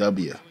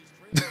W.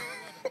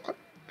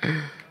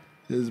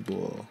 This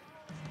ball.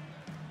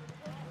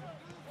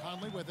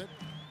 Conley with it.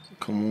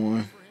 Come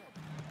on.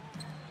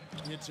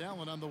 It's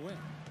Allen on the wing.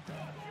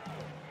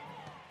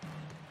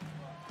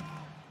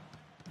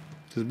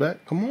 Just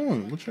back. Come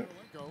on. What's your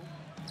Let go.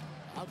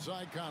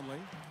 Outside Conley.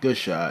 good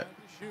shot?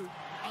 Shoot.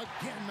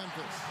 Again,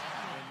 Memphis.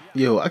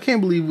 Yo, I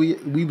can't believe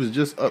we was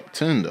just up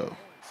 10 though.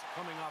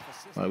 Coming off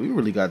assist. Like, we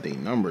really got their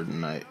number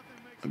tonight.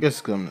 I guess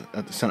it's coming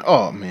at the center.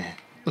 Oh man,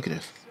 look at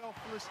this.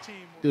 selfless team.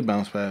 Good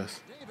bounce pass.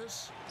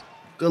 Davis.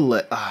 Good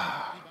let.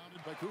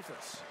 Rebounded by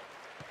Kufis.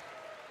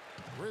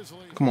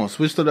 Grizzlies. Come on,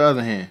 switch to the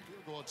other hand.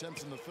 Field goal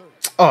attempts in the third.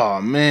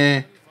 Oh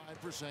man,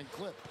 100%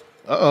 clip.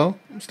 Uh-oh.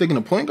 I'm sticking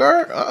a point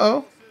guard?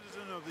 Uh-oh.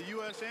 Citizen of the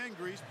U.S. and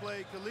Greece,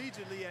 played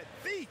collegiately at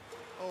the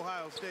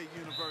Ohio State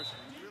University.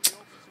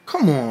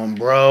 Come on,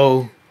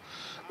 bro.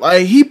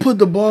 Like, he put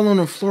the ball on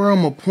the floor.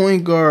 I'm a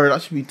point guard. I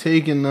should be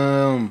taking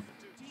them.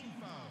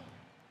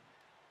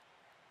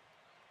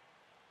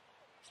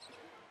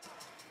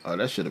 Oh,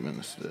 that should have been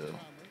a steal.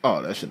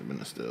 Oh, that should have been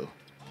a steal.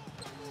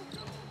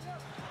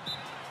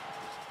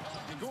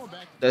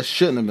 That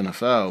shouldn't have been a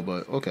foul,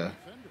 but okay.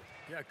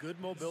 Yeah, good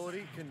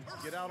mobility, can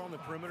get out on the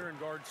perimeter and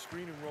guard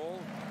screen and roll.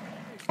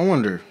 I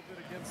wonder,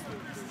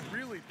 The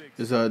really big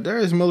is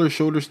Darius Miller's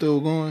shoulder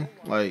still going?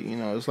 Like, you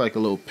know, it's like a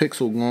little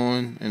pixel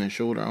going in his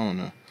shoulder. I don't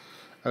know.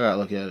 I gotta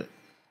look at it.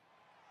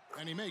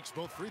 And he makes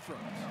both free throws.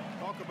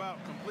 Talk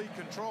about complete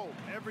control.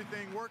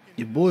 Everything working.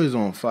 Your boy is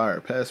on fire.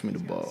 Pass me the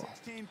ball.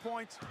 16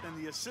 points, and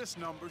the assist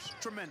numbers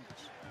tremendous.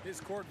 His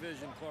court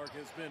vision, Clark,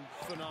 has been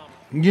phenomenal.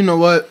 You know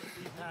what?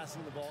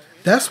 Passing the ball.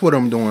 That's what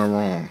I'm doing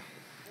wrong.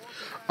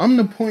 I'm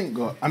the point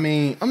guard. I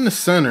mean, I'm the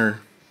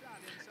center,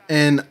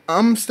 and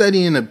I'm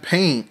studying the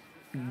paint,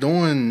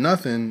 doing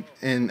nothing,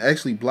 and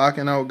actually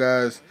blocking out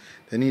guys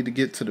that need to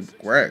get to the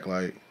rack.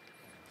 Like,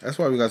 that's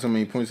why we got so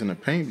many points in the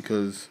paint,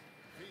 because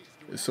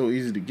it's so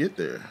easy to get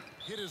there.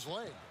 Hit his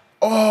leg.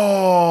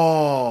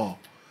 Oh,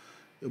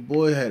 the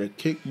boy had a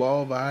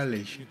kickball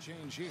violation.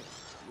 Change here.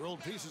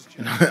 Rolled pieces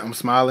change. I'm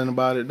smiling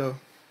about it though.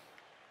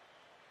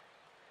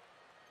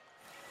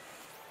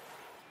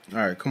 All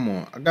right, come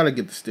on. I gotta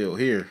get the steal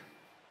here.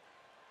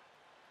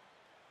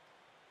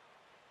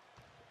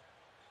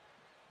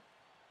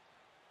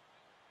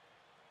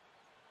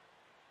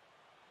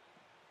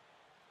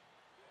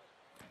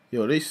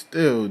 Yo, they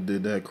still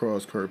did that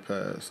cross court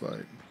pass.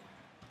 Like,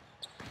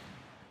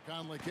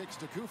 Conley kicks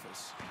to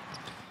Kufis.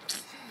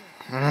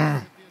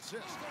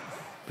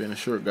 being a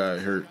short guy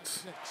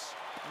hurts.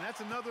 And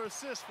that's another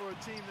assist for a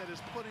team that is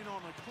putting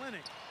on a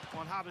clinic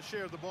on how to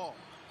share the ball.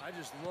 I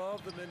just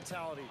love the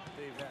mentality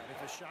they've had.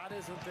 If a shot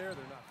isn't there,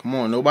 they're not. Come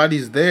on,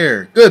 nobody's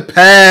there. Good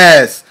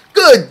pass.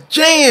 Good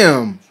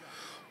jam.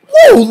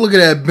 Woo, look at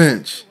that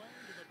bench.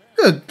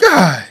 Good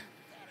God.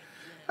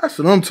 That's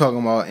what I'm talking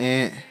about,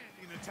 Ant.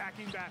 In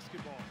attacking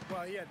basketball.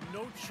 Well, he had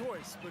no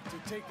choice but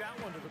to take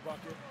that one to the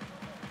bucket.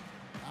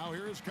 Now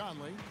here is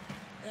Conley,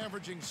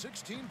 averaging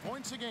 16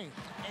 points a game.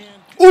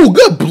 And Ooh,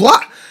 good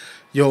block.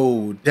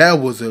 Yo, that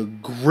was a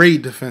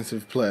great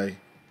defensive play.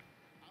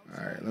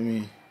 All right, let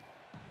me.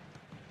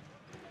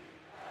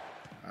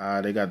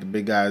 They got the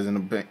big guys in the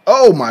bank.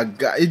 Oh my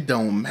God, it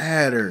don't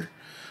matter.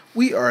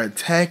 We are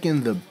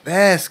attacking the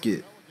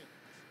basket.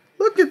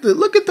 Look at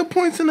the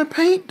points in the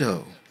paint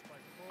though.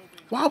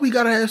 Why we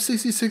gotta have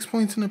 66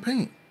 points in the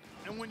paint?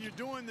 And when you're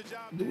doing the job,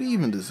 Do we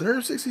even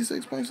deserve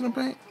 66 points in the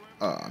paint?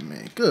 Oh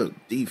man, good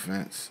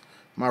defense.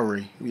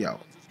 Murray, we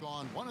out.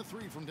 gone 1 of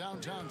 3 from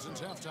downtown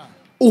since halftime.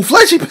 Oh,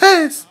 flashy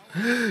pass.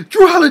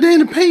 Drew Holiday in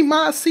the paint,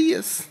 my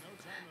assist.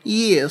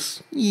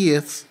 Yes.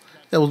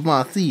 That was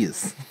my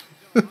assist.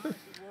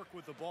 Work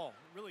with the ball.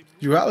 Really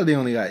Drew Holiday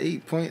only got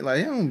 8 points. Like,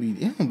 he don't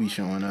be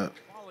showing up.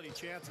 quality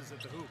chances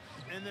at the hoop.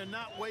 and they're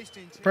not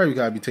wasting time. Probably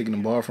gotta be taking the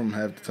ball from him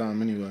half the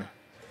time anyway.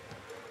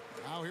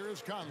 Now here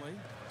is Conley.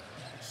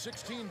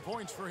 16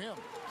 points for him.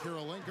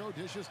 Kirilenko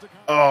dishes to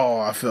Conley. Oh,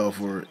 I fell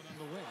for it. On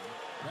the wing.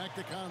 Back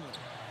to Conley.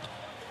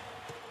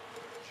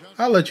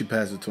 I'll let you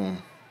pass it to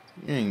him.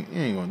 You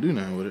ain't gonna do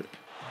nothing with it.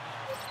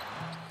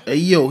 Hey,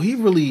 yo, he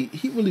really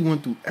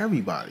went through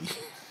everybody,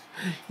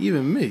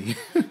 even me.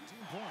 Brought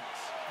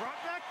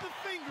back the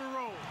finger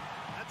roll.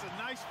 That's a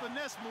nice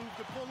finesse move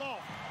to pull off.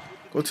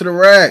 Go to the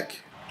rack.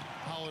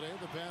 Holiday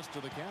the pass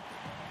to the captain.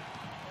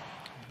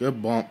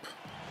 Good bump.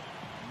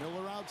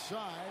 Miller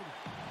outside.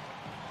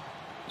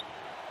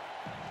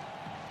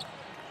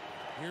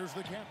 Here's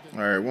the captain.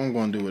 All right, what I'm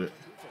gonna do with it?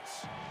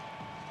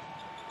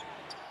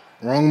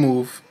 Wrong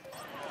move.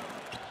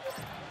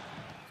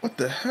 What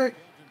the heck?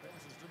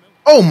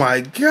 Oh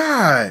my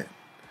God!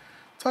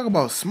 Talk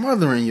about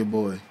smothering your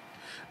boy.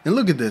 And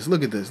look at this,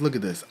 look at this, look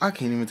at this. I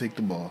can't even take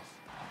the ball.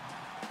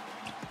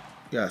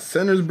 Yeah,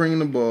 center's bringing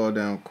the ball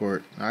down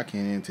court. I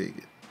can't even take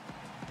it.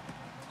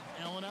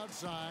 Allen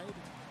outside.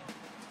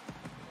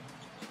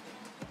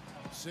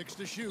 6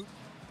 to shoot.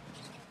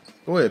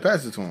 Go ahead,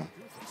 pass it to him.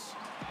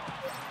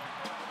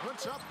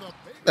 Puts up the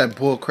That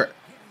bull crap.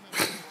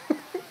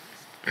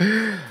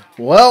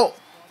 Well,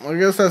 I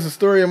guess that's the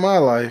story of my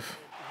life.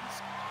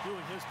 Doing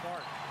his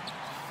part.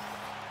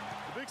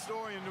 The big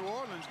story in New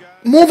Orleans,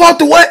 guys. Move out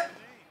the way.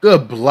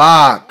 Good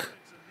block.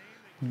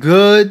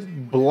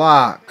 Good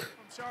block.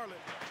 From Charlotte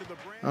to the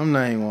brand I'm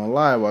not even gonna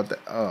lie about that.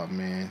 Oh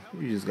man,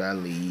 we just got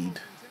lead.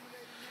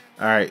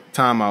 All right,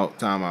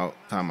 timeout.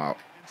 and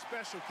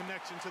special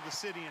connection to the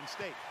city and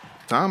state.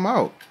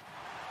 Timeout.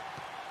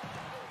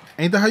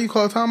 Ain't that how you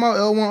call timeout?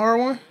 L1,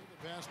 R1?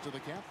 pass to the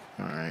captain.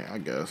 All right, I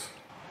guess.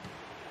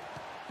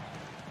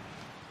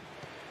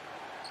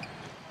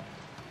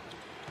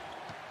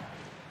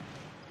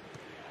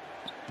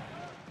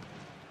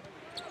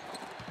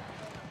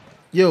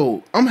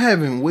 Yo, I'm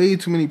having way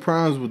too many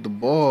problems with the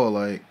ball.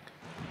 Like,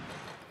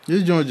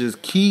 this joint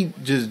just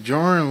keep just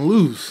jarring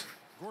loose.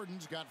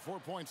 Gordon's got got 4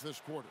 points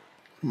this quarter.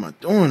 What am I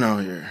doing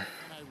out here?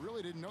 I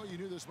really didn't know you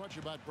knew this much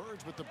about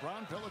birds, but the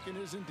brown pelican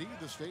is indeed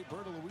the state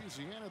bird of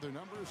Louisiana. Their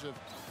numbers have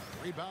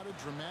rebounded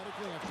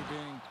dramatically after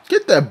being...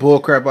 Get that bull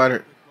crap out of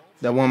here.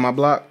 That one my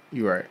block?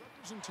 You right.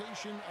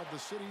 Representation of the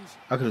city's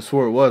I could have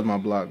swore it was my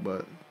block,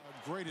 but...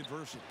 great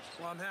adversity.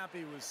 Well, I'm happy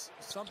it was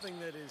something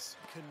that is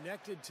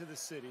connected to the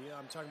city.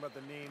 I'm talking about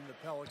the name, the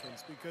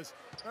Pelicans, because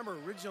remember,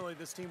 originally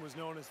this team was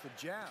known as the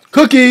Jazz.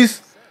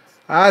 Cookies!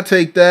 I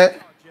take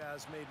that.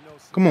 Jazz made no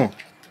sense. Come on.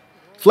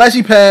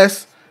 Flashy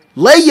pass.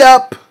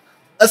 Layup.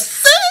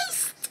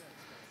 Assist.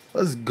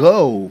 Let's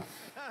go.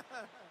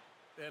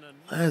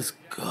 Let's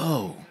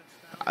go.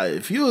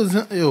 If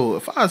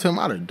I was him,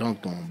 I'd have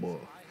dunked on him, boy.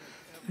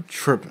 You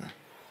tripping.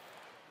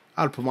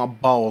 I'd have put my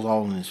balls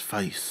all in his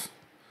face.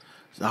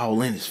 It's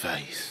all in his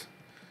face.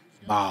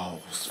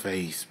 Balls,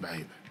 face,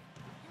 baby.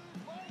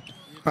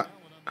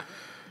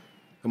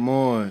 Come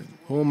on.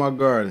 Who am I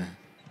guarding?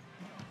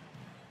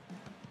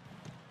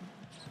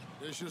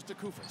 This is the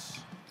Kufis.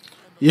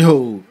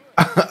 Yo,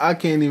 I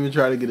can't even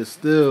try to get a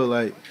steal.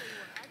 Like,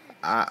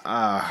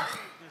 Out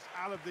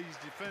of these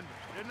defenders.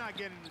 They're not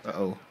getting the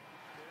uh-oh.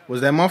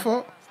 Was that my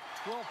fault?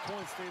 12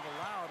 points they've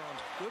allowed on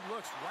good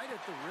looks right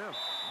at the rim.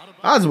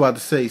 I was about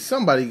to say,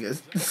 somebody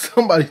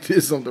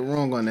did something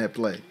wrong on that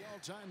play.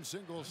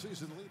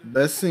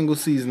 Best single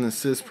season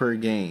assist per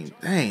game.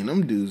 Dang,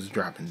 them dudes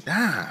dropping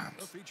dimes.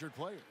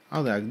 I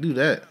don't think I can do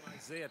that.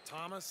 Isaiah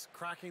Thomas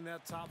cracking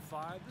that top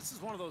 5. This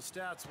is one of those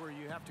stats where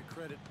you have to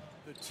credit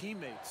the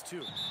teammates,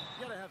 too. You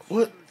gotta have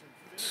What?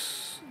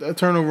 That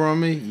turnover on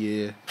me?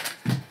 Yeah.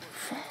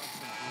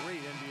 great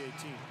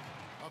NBA team.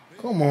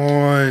 Come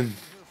on.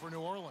 For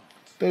New Orleans.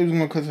 They was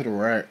going to cut to the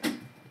rack.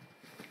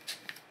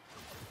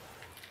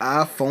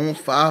 iPhone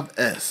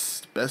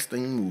 5S. Best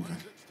thing moving.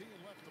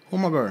 Oh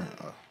my God.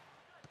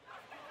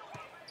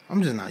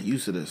 I'm just not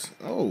used to this.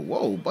 Oh,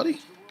 whoa, buddy.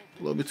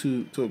 A little bit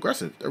too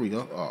aggressive. There we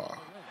go. Oh.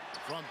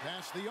 From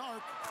past the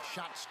arc,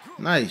 shots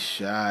good. Nice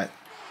shot.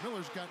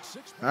 Miller's got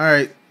 6 points. All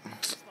right.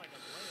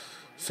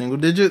 Single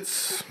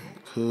digits.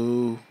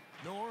 Cool.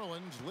 New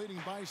Orleans leading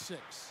by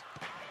 6.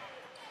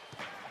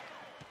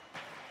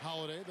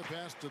 Holiday, the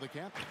pass to the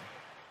captain.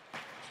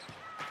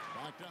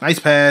 Nice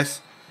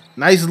pass.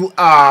 Nice.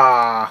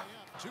 Ah.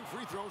 2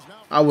 free throws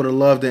now. I would have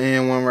loved the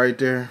and one right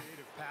there.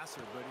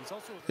 Passer, but he's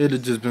also It'd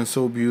have just been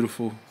so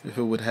beautiful if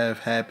it would have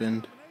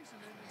happened.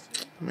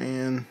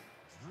 Man.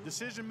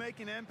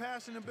 decision-making and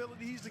passing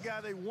ability. He's the guy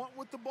they want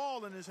with the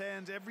ball in his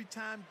hands every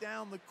time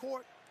down the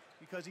court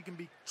because he can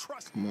be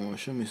trusted. Come on,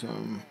 show me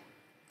something.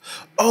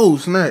 Oh,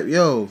 snap.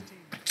 Yo.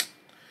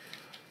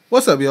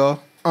 What's up, y'all?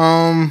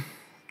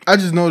 I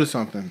just noticed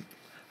something.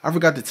 I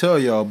forgot to tell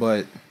y'all,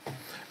 but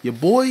your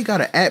boy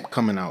got an app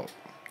coming out.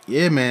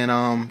 Yeah,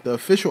 man. The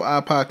official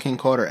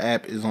iPodKingCarter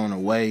app is on the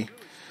way.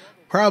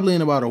 Probably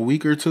in about a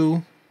week or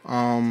two.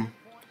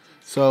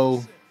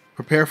 So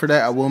prepare for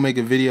that. I will make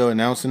a video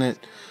announcing it.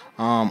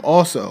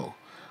 Also,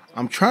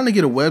 I'm trying to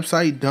get a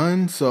website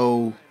done.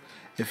 So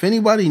if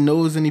anybody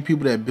knows any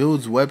people that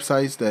builds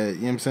websites that,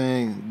 you know what I'm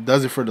saying,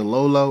 does it for the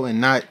low and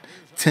not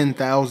 $10,000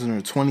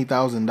 or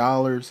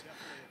 $20,000,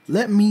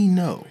 let me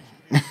know.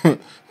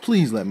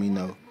 Please let me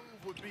know.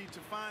 Would be to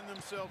find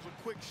themselves a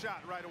quick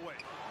shot right away.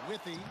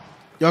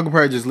 Y'all can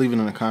probably just leave it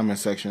in the comment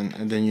section,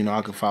 and then, you know,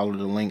 I can follow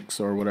the links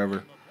or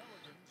whatever.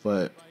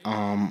 But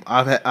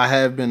I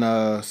have been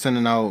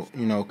sending out,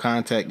 you know,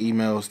 contact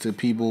emails to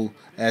people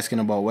asking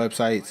about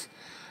websites.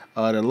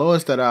 The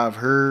lowest that I've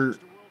heard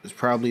is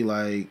probably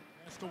like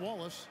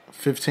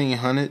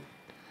 1,500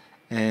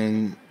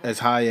 and as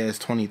high as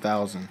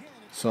 20,000.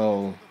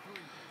 So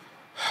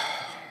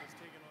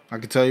I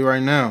can tell you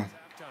right now,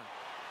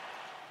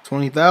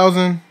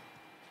 20,000.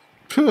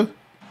 You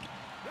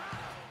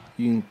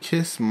can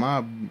kiss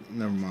my.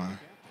 Never mind.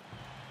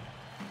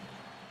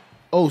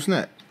 Oh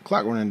snap!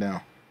 Clock running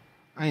down.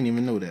 I ain't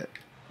even know that.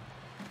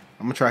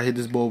 I'm gonna try to hit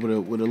this ball with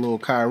a little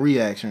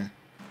Kyrie action.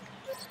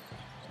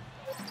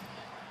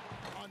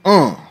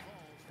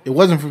 It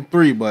wasn't from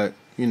 3, but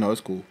you know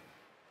it's cool.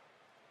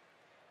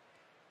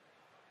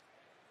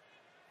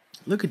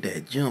 Look at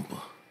that jumper.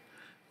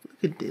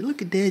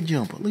 Look at that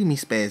jumper. Look at me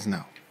spazzing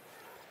out.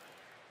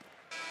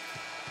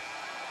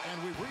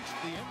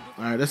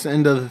 All right, that's the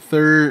end of the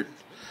third.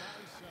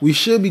 We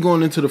should be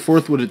going into the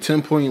fourth with a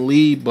 10-point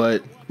lead,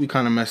 but we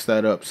kind of messed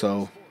that up.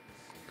 So,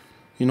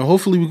 you know,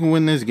 hopefully we can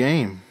win this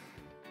game.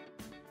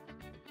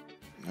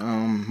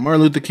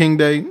 Martin Luther King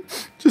Day,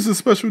 just a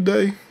special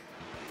day.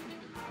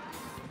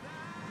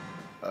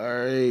 All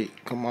right,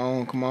 come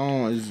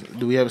on.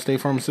 Do we have a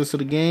State Farm assist of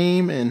the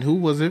game? And who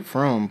was it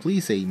from?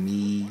 Please say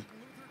me.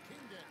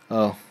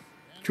 Oh,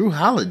 Drew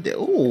Holiday.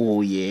 Oh,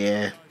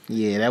 yeah.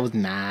 Yeah, that was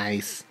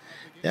nice.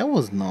 That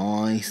was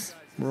nice.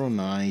 Real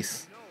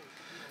nice.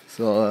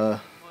 So,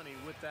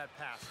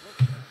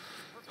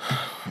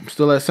 I'm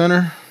still at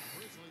center.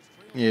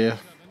 Yeah.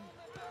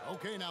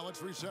 Okay, now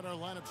let's reset our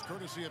lineups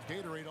courtesy of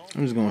Gatorade.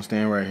 I'm just gonna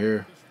stand right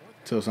here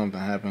until something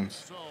happens.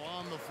 So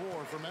on the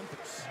floor for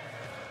Memphis,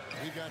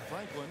 we got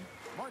Franklin,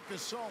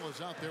 Marcus Saul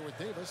is out there with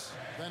Davis.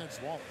 Then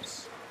it's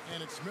Wallace.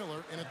 And it's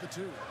Miller in at the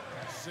 2.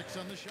 6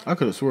 on the shot. I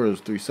could have swore it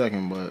was 3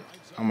 seconds, but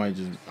I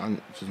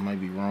just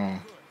might be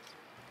wrong.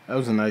 That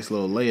was a nice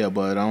little layup,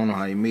 but I don't know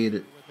how he made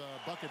it. With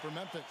a bucket for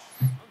Memphis.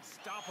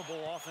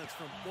 Unstoppable offense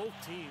from both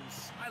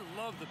teams. I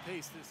love the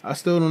pace this. I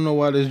still don't know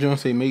why this joint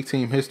say make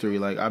team history.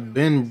 Like, I've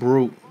been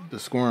broke the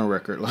scoring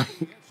record. Like,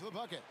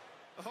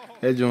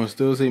 that joint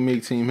still say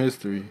make team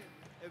history.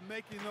 And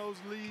making those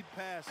lead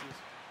passes,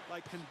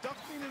 like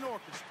conducting an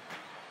orchestra.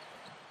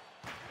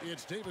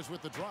 It's Davis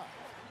with the drive.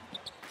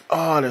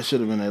 Oh, that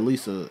should have been at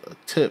least a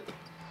tip.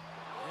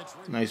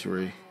 Nice,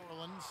 Ray.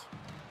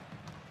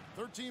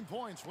 13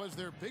 points was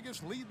their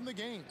biggest lead in the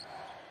game.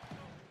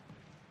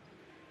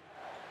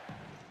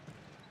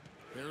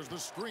 There's the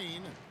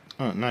screen.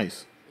 Oh,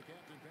 nice.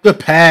 Good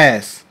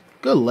pass.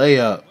 Good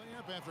layup.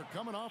 After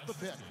coming off the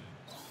pick.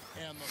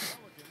 And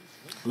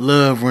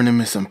Love running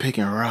me some pick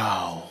and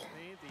roll.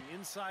 The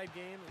inside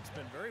game, it's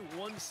been very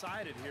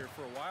one-sided here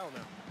for a while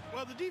now.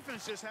 Well, the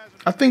defense just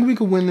hasn't. I think we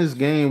could win this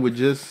game with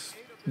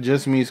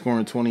just me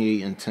scoring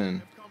 28 and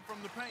 10. Come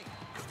from the paint.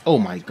 Oh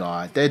my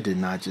God, that did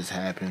not just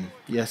happen.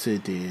 Yes,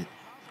 it did.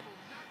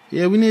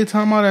 Yeah, we need a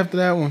timeout after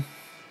that one.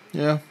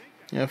 Yeah,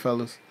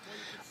 fellas.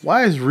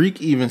 Why is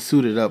Reek even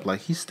suited up? Like,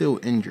 he's still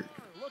injured.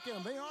 look at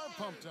them, they are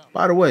pumped up.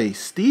 By the way,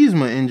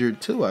 Steesma injured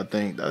too, I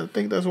think. I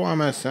think that's why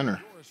I'm at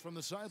center. From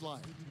the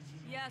sideline.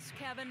 Yes,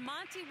 Kevin.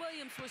 Monty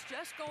Williams was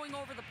just going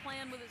over the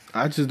plan with his.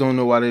 I just don't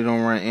know why they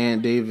don't run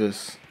Ant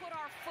Davis Put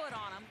our foot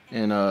on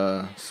him.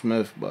 and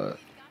Smith, but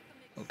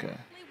okay.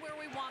 Where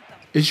we want them.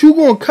 Is you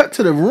gonna cut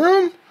to the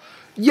rim?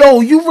 Yo,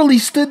 you really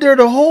stood there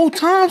the whole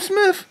time,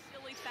 Smith?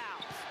 Silly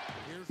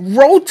fouls.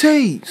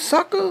 Rotate,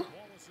 sucker.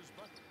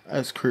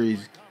 That's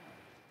crazy.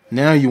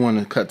 Now you want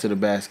to cut to the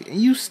basket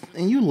and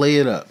you lay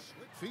it up.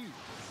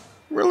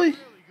 Really? Really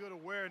good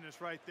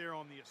awareness right there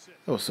on the assist.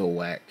 That was so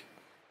whack.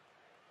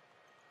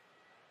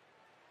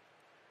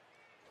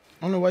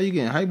 I don't know why you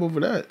getting hype over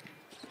that.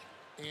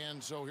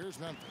 And so here's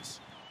Memphis.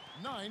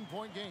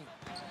 9-point game.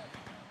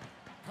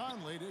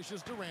 Conley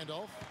dishes to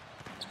Randolph.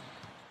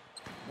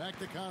 Back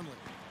to Conley.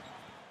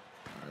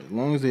 All right, as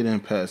long as they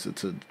didn't pass it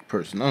to the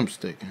person I'm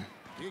sticking.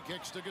 He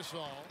kicks to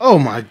Gasol. Oh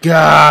my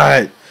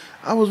God.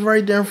 I was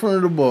right there in front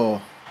of the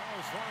ball.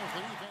 As far as the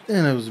defense,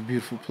 And that was a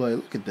beautiful play.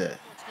 Look at that.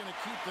 it's going to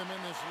keep them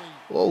in this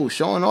league. Whoa,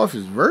 showing off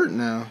his vert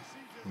now.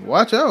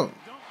 Watch out.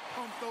 Don't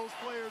pump those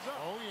players up.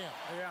 Oh,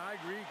 yeah. Yeah, I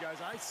agree, guys.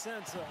 I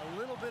sense a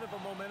little bit of a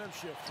momentum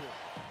shift here.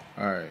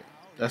 All right.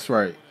 That's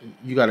right.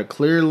 You got a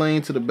clear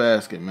lane to the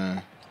basket,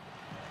 man.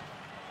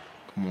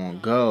 Come on,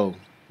 go.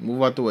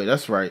 Move out the way.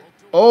 That's right.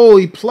 Oh,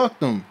 he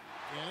plucked him.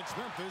 And it's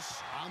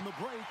Memphis on the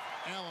break.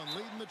 Allen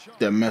leading the charge.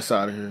 That mess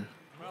out of here.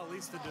 Well, at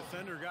least the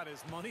defender got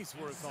his money's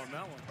worth on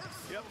that one.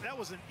 Yep, that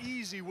was an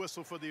easy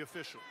whistle for the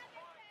official.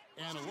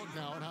 And a look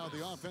now at how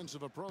the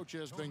offensive approach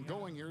has been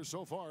going here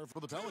so far for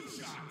the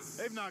Pelicans.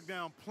 They've knocked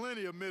down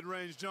plenty of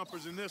mid-range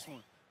jumpers in this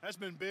one. That's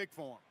been big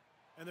for them.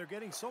 And they're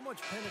getting so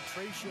much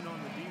penetration on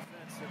the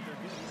defense that they're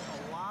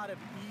getting a lot of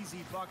easy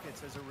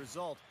buckets as a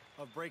result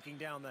of breaking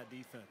down that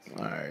defense.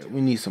 All right.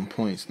 We need some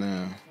points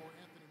now.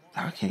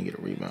 I can't get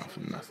a rebound for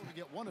nothing. To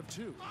get one of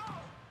two.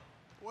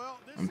 Well,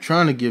 this I'm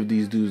trying to give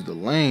these dudes the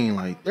lane.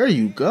 Like, there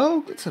you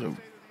go. Get to the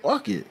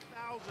bucket.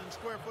 1,000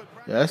 square foot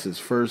Yeah, that's his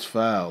first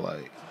foul.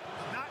 Like,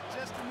 not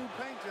just a new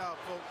paint job,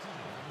 folks.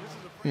 This is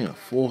a in the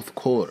fourth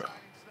quarter.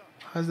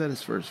 How's that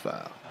his first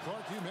foul?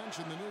 Clark, you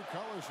mentioned the new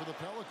colors for the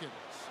Pelicans.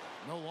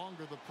 No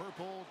longer the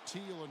purple,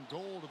 teal, and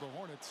gold of the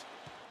Hornets,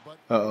 but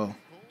Uh-oh.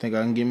 Think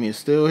I can give me a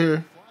steal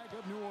here? flag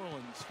of New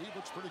Orleans. Steve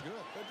looks pretty good.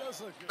 That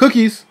does look good.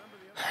 Cookies.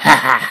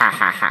 Blue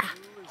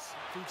is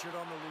featured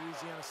on the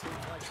Louisiana State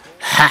flag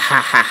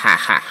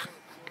gold.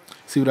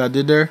 See what I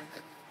did there?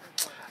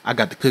 I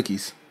got the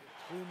cookies.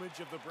 Plumage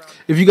of the brown.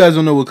 If you guys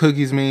don't know what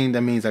cookies mean,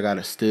 that means I got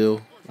a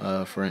steal.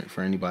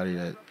 For anybody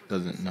that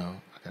doesn't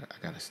know, I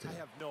got a steal. I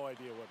have no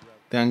idea what red.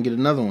 Then I can get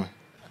another one.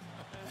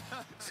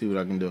 See what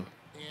I can do.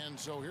 And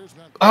so here's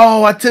Memphis.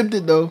 Oh, I tipped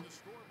it though.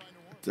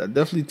 I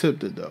definitely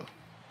tipped it though.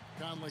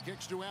 Conley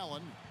kicks to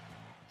Allen.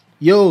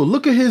 Yo,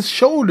 look at his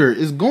shoulder.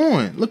 It's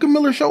going. Look at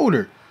Miller's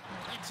shoulder.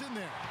 That's in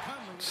there.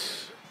 Conley.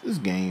 This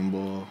game,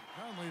 boy.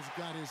 Conley's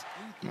got his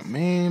My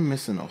man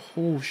missing a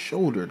whole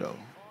shoulder though.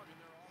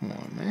 Come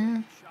on,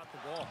 man. Shot the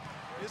ball.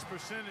 His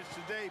percentage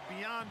today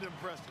beyond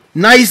impressive.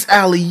 Nice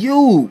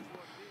alley-oop.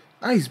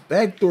 Nice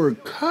backdoor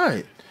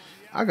cut.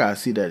 I gotta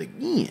see that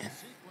again.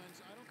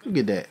 Look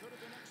at that.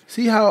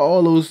 See how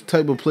all those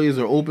type of plays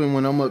are open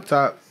when I'm up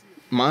top,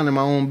 minding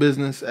my own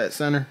business at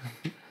center?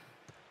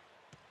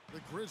 The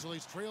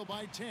Grizzlies trail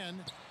by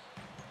 10.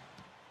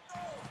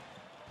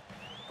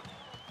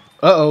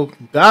 Uh-oh.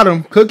 Got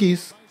him.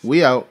 Cookies.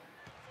 We out.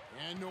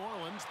 And New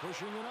Orleans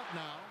pushing it up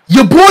now.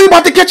 Your boy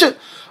about to catch it.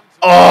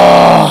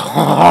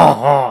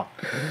 Oh.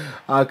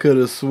 I could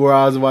have swore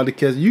I was about to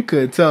catch it. You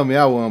couldn't tell me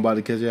I wasn't about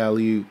to catch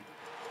alley-oop.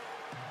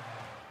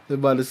 They're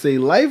about to say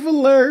life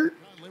alert.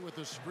 Conley with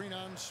the screen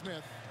on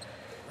Smith.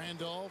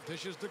 Randolph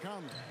dishes to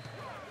Conley.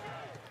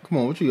 Come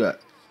on, what you got?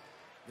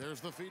 There's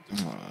the feed to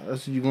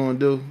That's what you gonna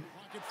do?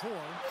 pocket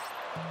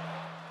 4.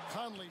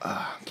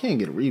 Can't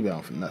get a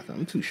rebound for nothing.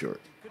 I'm too short.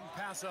 Couldn't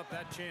pass up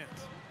that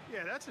chance.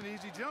 Yeah, that's an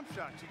easy jump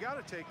shot. You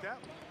got to take that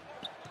one.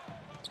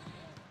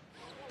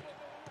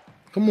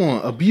 Come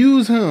on,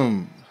 abuse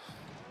him.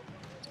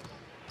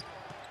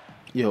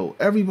 Yo,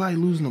 everybody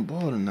losing the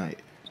ball tonight.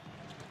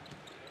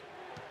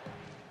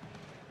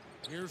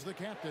 Here's the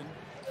captain.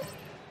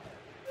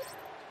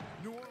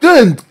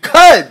 Good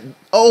cut.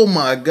 Oh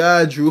my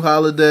God, Drew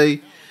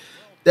Holiday.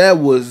 That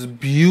was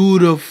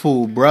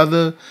beautiful,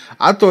 brother.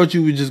 I thought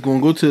you were just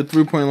going to go to the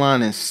three-point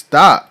line and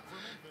stop.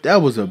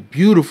 That was a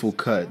beautiful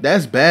cut.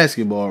 That's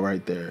basketball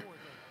right there.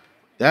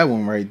 That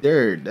one right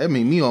there, that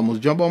made me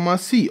almost jump on my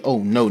seat. Oh,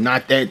 no,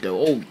 not that,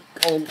 though.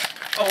 Oh,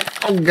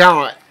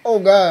 God. Oh,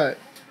 God.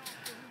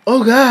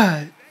 Oh,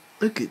 God.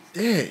 Look at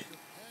that.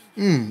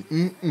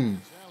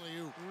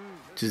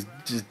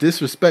 Just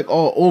disrespect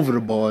all over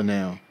the ball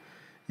now.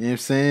 You know what I'm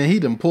saying? He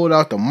done pulled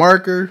out the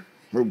marker.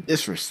 Real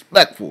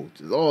disrespectful.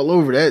 Just all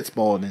over that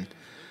Spalding.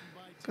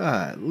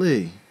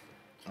 Golly.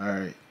 All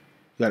right.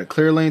 Got a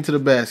clear lane to the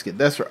basket.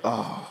 That's right.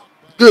 Oh,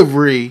 good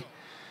Ree.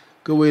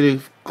 Good way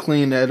to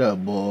clean that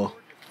up, boy.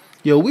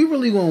 Yo, we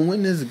really gonna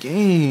win this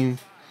game,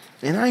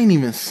 and I ain't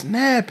even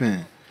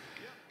snapping.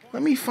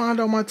 Let me find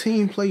out my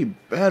team play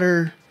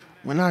better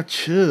when I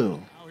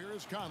chill.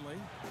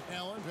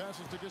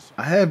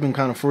 I have been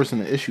kind of forcing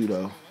the issue,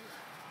 though.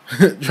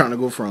 Trying to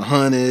go for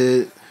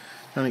 100,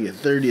 trying to get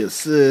 30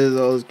 assists,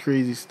 all this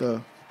crazy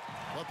stuff.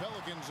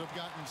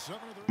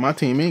 My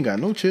team ain't got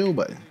no chill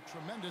button.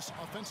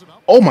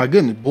 Oh, my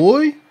goodness,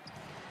 boy.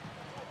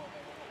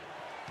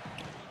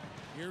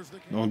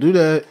 Don't do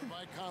that.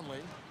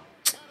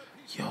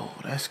 Yo,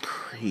 that's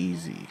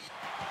crazy.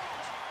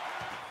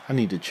 I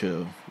need to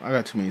chill. I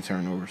got too many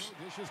turnovers.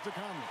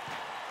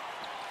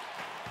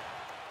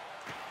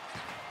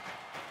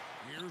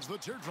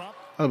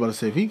 I was about to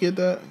say, if he get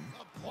that,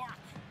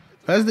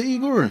 pass the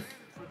Igor.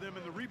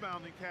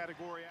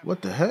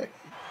 What the heck?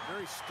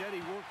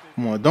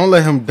 Come on, don't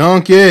let him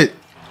dunk it.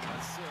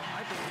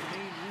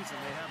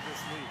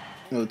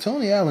 Yo,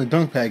 Tony Allen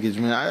dunk package,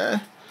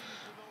 man.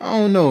 I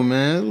don't know,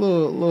 man. A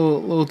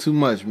little too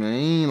much, man.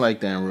 He ain't like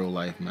that in real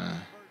life,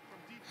 man.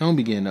 He don't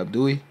be getting up,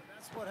 do he?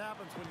 That's what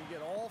happens when you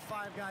get all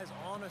 5 guys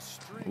on a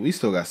string. We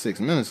still got 6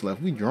 minutes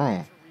left. We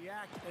drawn.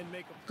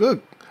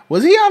 Good.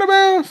 Was he out of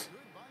bounds?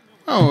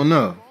 I don't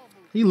know.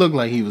 He looked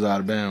like he was out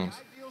of bounds.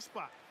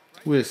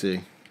 We'll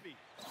see.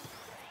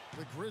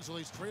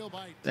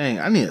 Dang,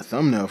 I need a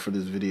thumbnail for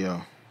this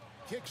video.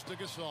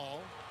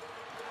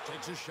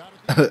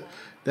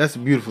 That's a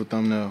beautiful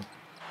thumbnail.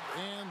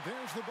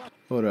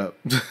 Hold up.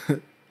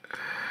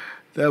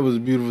 That was a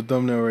beautiful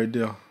thumbnail right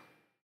there.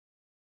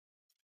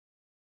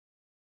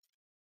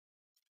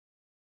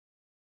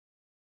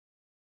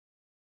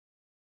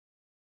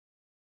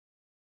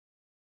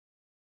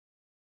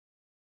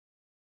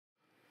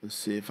 Let's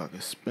see if I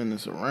can spin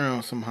this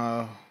around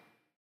somehow.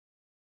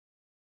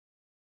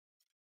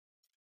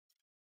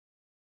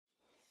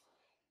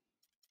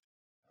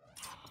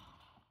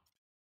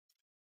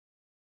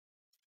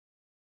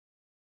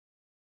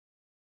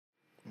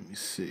 Let me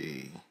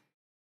see.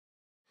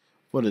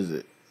 What is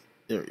it?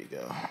 There we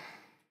go.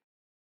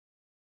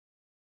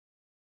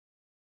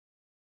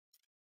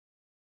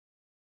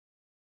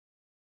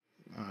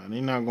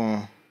 They're not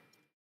going.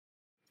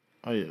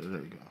 Oh, yeah,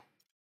 there we go.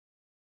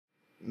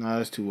 Nah,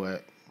 that's too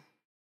whack.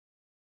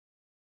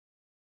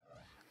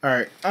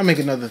 Alright, I'll make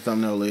another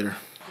thumbnail later.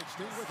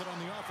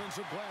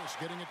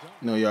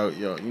 No, y'all,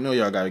 you know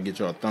y'all gotta get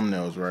y'all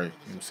thumbnails right. You know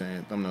what I'm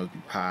saying? Thumbnails be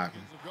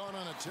popping. Gone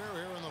on a tear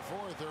here in the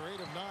fourth. They're 8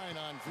 of 9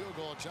 on field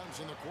goal attempts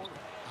in the quarter.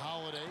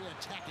 Holiday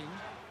attacking.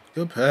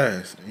 Good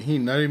pass. He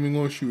not even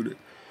gonna shoot it.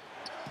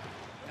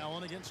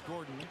 Allen against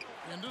Gordon.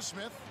 Into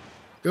Smith.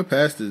 Good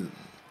pass to.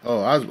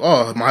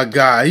 Oh my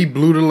God, he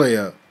blew the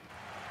layup.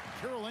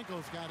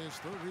 Karolinko's got his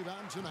 3rd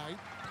rebound tonight.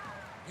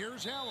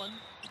 Here's Allen.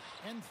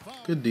 And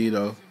good D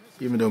though.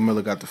 Even though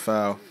Miller got the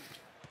foul.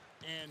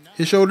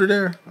 His shoulder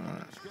there?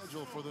 Right.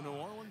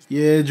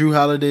 Yeah, Drew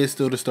Holiday is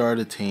still the star of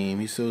the team.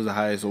 He still is the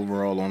highest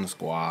overall on the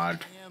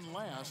squad. And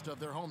last of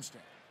their homestand.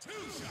 2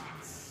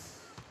 shots.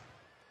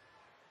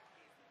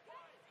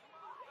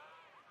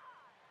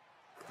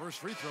 First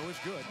free throw is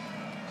good.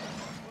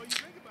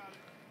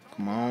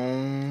 Come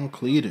on,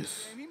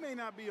 Cletus. He may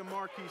not be a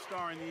marquee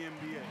star in the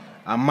NBA.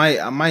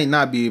 I might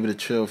not be able to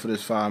chill for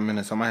this 5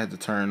 minutes. I might have to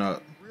turn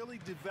up.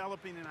 Really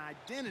developing an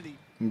identity.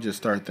 Let me just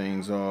start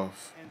things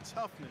off. And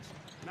toughness,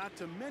 not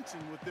to mention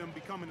with them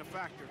becoming a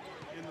factor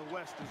in the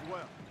West as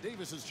well.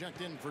 Davis is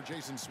checked in for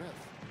Jason Smith.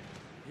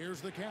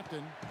 Here's the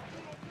captain.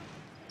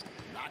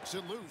 Knocks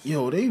it loose.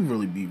 Yo, they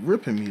really be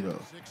ripping me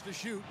though. 6 to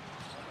shoot.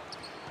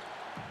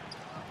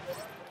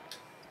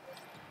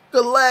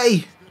 Good lay.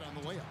 Good on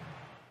the layup.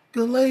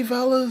 Good lay,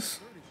 fellas.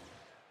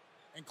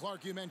 And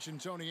Clark, you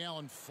mentioned Tony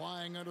Allen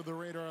flying under the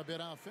radar a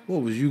bit offensively.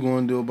 What was you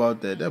going to do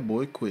about that? That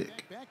boy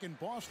quick. Back in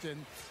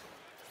Boston,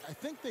 I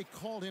think they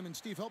called him, and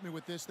Steve helped me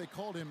with this, they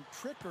called him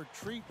Trick or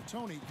Treat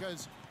Tony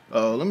because...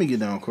 Oh, let me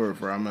get down court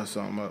before I mess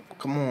something up.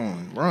 Come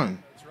on,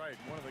 run. That's right.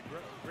 One of the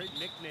great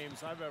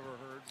nicknames I've ever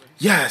heard.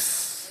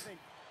 Yes!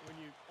 when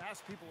you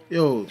ask people.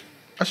 Yo,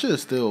 I should have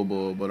still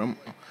ball, but I'm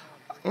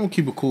gonna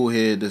keep a cool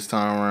head this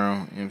time around.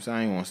 You know what I'm saying?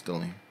 I ain't gonna steal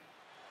him.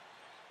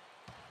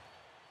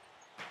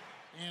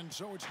 And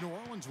so it's New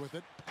Orleans with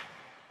it.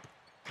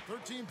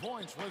 13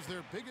 points was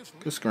their biggest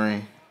lead. Good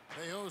screen.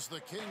 They host the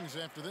Kings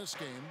after this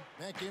game.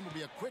 That game will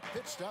be a quick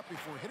pit stop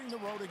before hitting the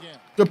road again.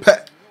 Good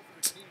pat.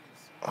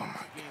 Oh my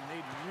Game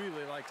they'd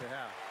really like to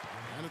have.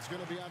 And it's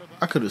going to be out of.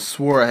 I could have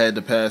swore I had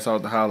to pass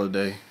out the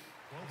holiday.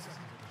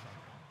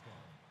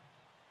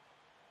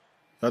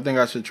 I think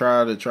I should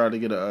try to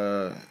get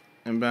a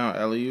inbound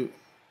alley-oop.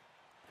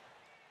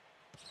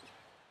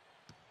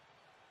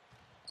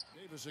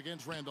 Davis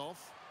against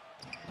Randolph.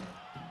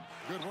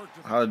 Good work.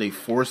 Holiday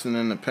forcing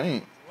in the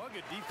paint. Well,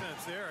 good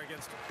defense there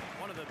against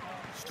one of the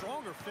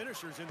stronger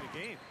finishers in the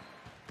game.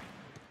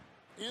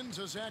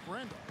 Into Zach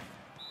Randolph.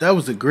 That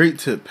was a great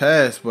tip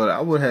pass, but I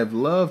would have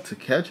loved to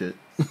catch it.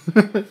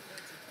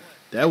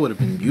 That would have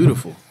been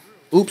beautiful.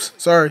 Oops,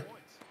 sorry.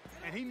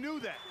 And he knew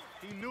that.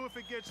 He knew if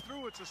it gets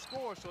through, it's a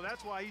score, so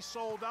that's why he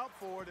sold out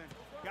for it and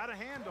got a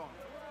hand on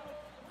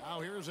it.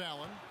 Now here's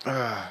Allen.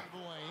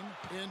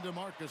 Lane into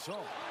Marcus Gasol.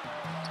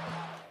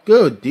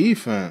 Good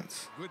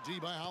defense. Good D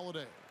by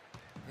Holiday.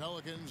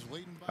 Pelicans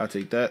leading by. I'll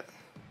take that.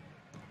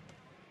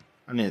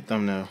 I need a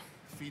thumbnail.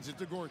 Feeds it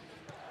to Gordon.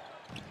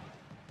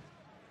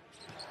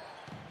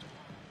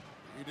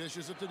 He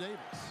dishes it to Davis.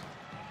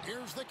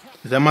 Here's the cap.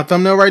 Is that my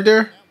thumbnail right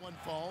there? That one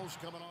falls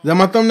coming off. Is that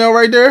my thumbnail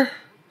right there?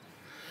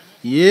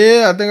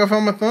 Yeah, I think I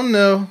found my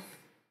thumbnail.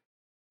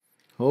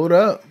 Hold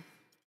up.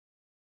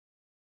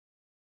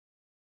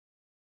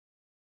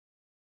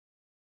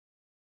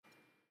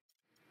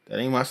 That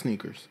ain't my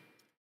sneakers.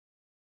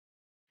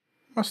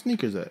 Where my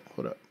sneakers at?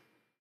 Hold up.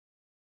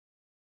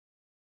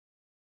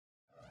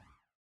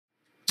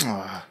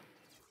 Ah.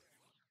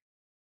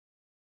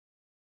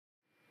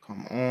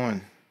 Come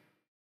on.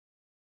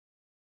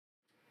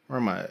 Where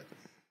am I at?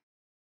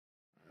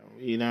 Are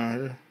we down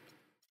here?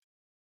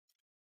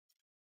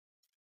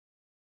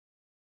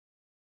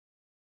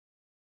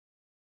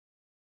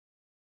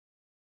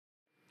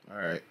 All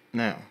right,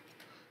 now,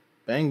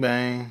 bang,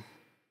 bang.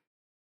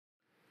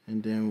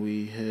 And then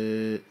we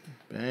hit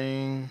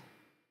bang.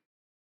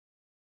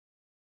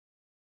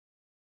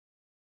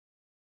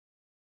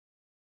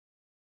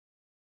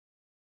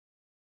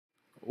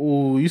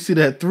 Oh, you see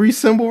that 3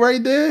 symbol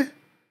right there?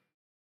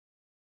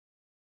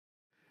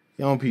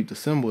 Y'all don't peep the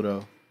symbol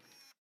though.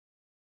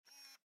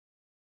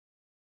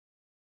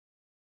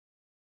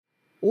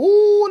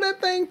 Oh,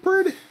 that thing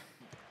pretty.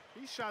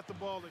 He shot the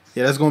ball.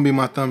 Yeah, that's gonna be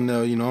my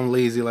thumbnail. You know, I'm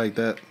lazy like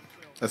that.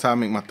 That's how I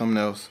make my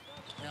thumbnails.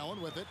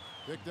 Allen with it.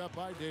 Picked up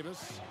by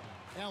Davis.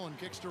 Allen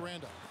kicks to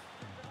Randolph.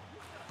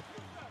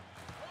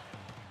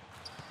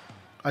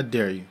 I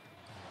dare you.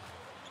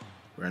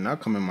 We're not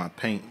coming in my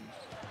paint.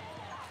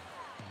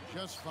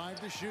 Just 5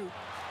 to shoot.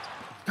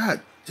 God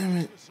damn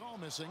it.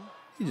 Gasol missing.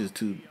 He's just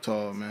too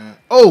tall, man.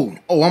 Oh,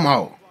 I'm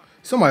out.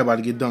 Somebody about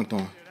to get dunked on.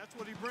 Yeah, that's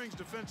what he brings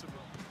defensively.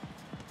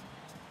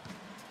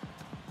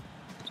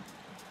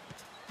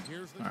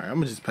 Here's the All right, I'm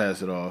going to just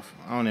pass it off.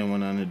 I don't even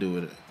want nothing to do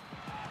with it.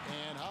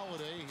 and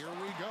Holiday. Here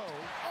we go.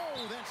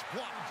 Oh, that's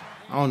blocked.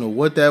 I don't know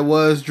what that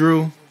was,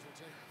 Drew,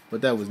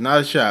 but that was not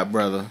a shot,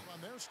 brother.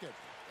 On their schedule.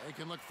 They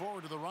can look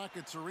forward to the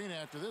Rockets arena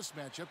after this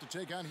matchup to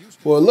take on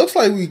Houston. Well, it looks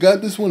like we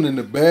got this one in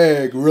the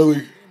bag, really.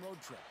 Game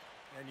road trip.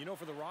 And you know,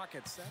 for the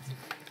Rockets, that's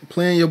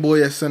Playing your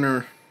boy at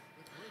center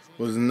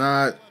was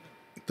not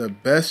the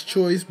best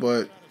choice,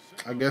 but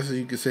I guess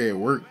you could say it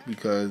worked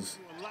because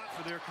A lot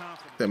for their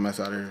confidence. that mess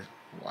out of here.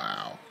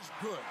 Wow.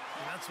 Good. and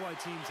that's why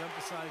teams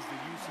emphasize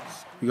the use of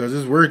screen. Because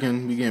it's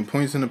working. We getting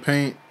points in the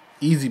paint,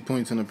 easy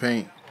points in the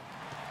paint.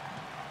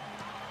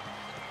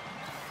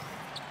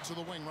 To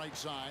the wing right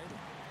side.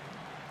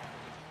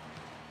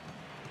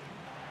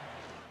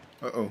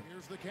 Uh-oh.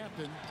 Here's the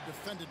captain.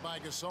 Defended by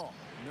Gasol.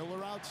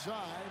 Miller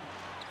outside.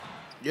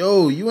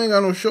 Yo, you ain't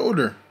got no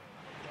shoulder.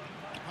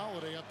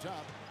 Holiday up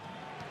top.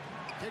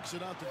 Kicks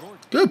it out to Gordon.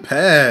 Good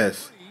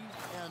pass.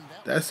 And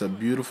that That's a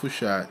beautiful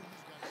shot.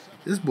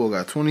 This boy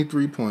got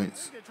 23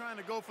 points. They're trying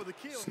to go for the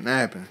kill.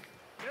 Snapping.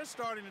 They're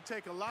starting to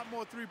take a lot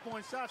more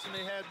three-point shots than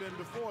they had been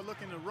before,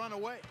 looking to run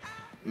away.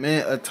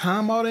 Man, a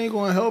timeout ain't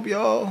going to help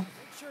y'all. Make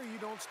sure you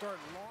don't start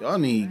long. Y'all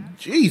need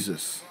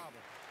Jesus.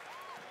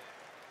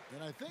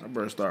 and I think I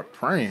better start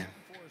praying.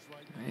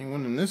 I ain't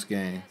winning this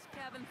game.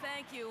 Kevin,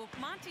 thank you.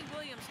 Monty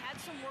Williams had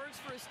some words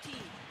for his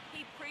team.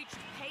 He preached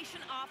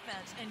patient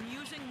offense and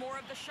using more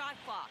of the shot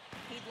clock.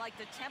 He'd like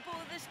the tempo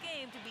of this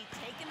game to be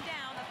taken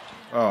down.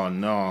 Oh,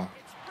 no.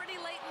 It's pretty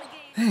late in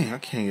the game. Dang, I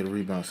can't get a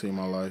rebound to save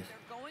my life.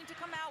 They're going to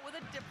come out with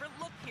a different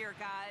look here,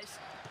 guys.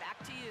 Back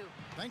to you.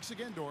 thanks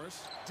again,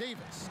 Doris.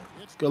 Davis.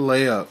 It's Good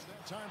layup.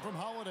 that time from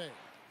Holiday.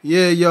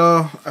 Yeah,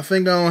 y'all. I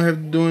think I don't have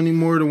to do any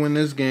more to win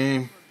this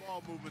game.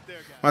 Ball movement there,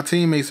 guys. My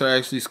teammates are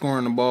actually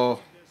scoring the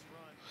ball.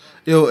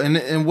 Yo,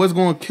 and what's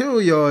going to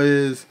kill y'all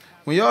is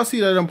when y'all see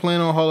that I'm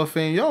playing on Hall of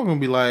Fame, y'all going to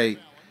be like,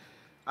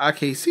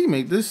 IKC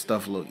make this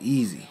stuff look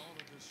easy.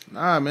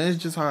 Nah, man, it's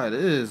just how it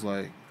is.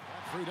 Like,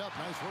 Freed up.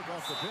 Nice work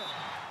off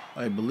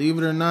the pit. believe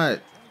it or not,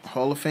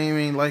 Hall of Fame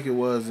ain't like it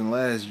was in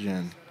last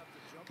gen.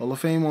 Hall of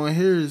Fame on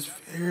here is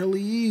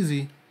fairly easy.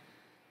 You know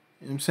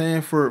what I'm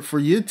saying? For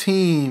your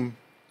team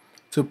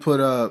to put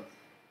up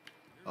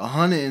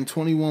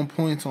 121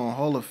 points on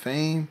Hall of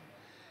Fame,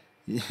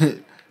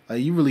 like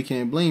you really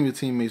can't blame your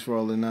teammates for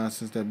all the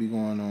nonsense that be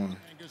going on.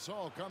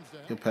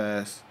 Good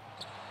pass.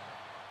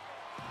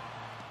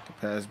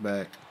 Good pass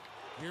back.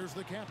 Here's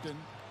the captain.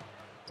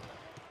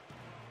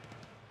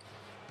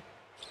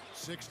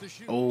 6 to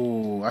shoot.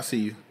 Oh, I see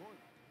you.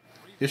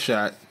 Good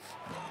shot.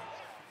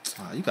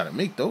 You gotta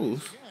make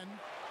those.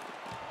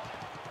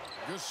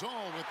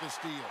 Gasol with the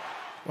steal.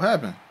 What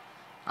happened?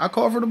 I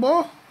called for the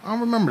ball? I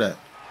don't remember that.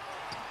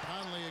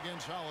 Conley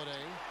against Holiday.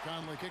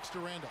 Conley kicks to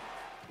Randall.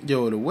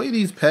 Yo, the way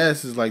these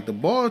passes, like the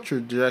ball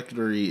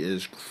trajectory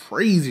is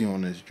crazy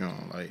on this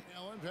joint. Like,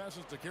 Allen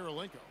passes to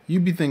Karolinko. you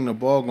be thinking the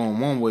ball going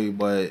one way,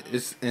 but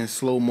it's in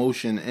slow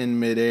motion in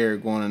midair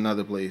going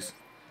another place.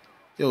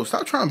 Yo,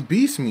 stop trying to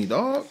beast me,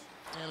 dog.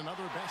 And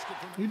another basket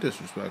from You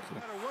disrespectful.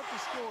 No matter what the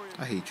score is,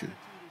 I hate you.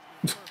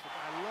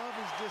 I love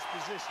his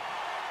disposition.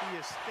 He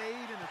has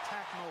stayed in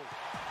attack mode.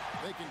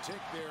 They can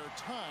take their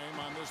time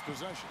on this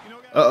possession.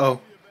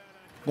 Uh-oh.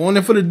 Going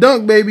in for the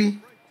dunk, baby.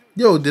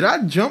 Yo, did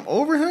I jump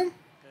over him?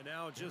 And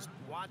now just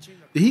watching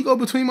the Did he go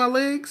between my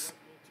legs?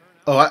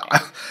 Oh,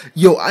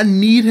 yo, I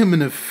need him in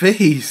the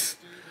face.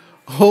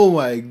 Oh,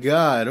 my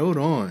God. Hold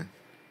on.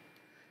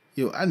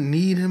 Yo, I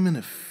need him in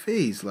the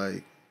face.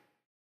 Like,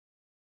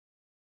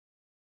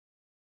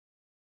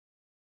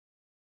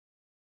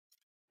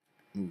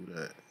 ooh,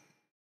 that.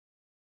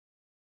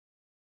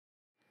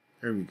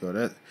 There we go.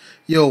 That.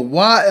 Yo,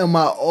 why am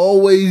I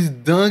always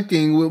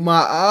dunking with my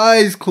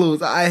eyes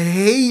closed? I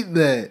hate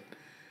that.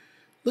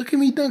 Look at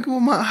me dunking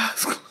with my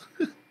eyes closed.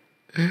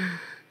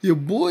 Your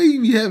boy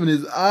be having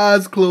his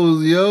eyes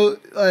closed, yo.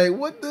 Like,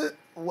 what the?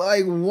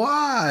 Like,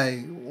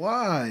 why?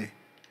 Why?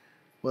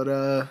 But,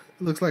 it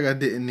looks like I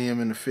didn't knee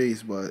him in the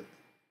face, but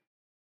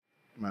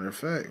matter of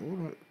fact,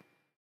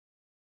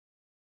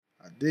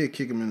 I did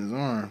kick him in his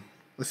arm.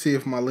 Let's see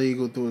if my leg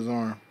go through his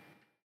arm.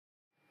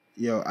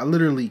 Yo, I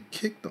literally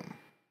kicked him.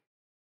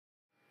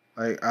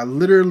 Like, I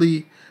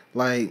literally,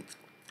 like,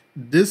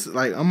 this,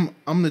 like,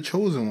 I'm the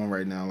chosen one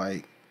right now.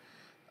 Like,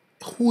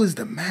 who is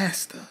the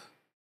master?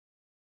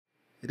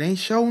 It ain't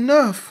sure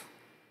enough.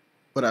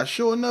 But I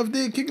sure enough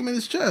did kick him in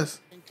his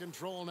chest. In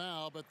control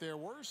now, but there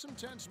were some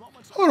tense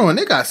moments. Hold on,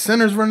 they got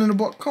centers running the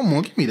ball. Come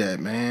on, give me that,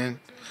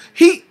 man.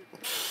 Although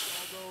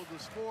the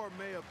score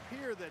may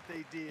appear that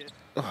they did,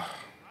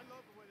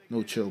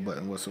 No chill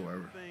button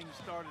whatsoever. things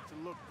started to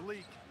look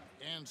bleak.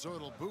 And so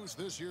it'll boost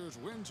this year's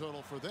win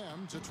total for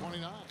them to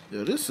 29.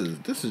 Yo, this is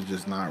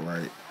just not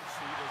right.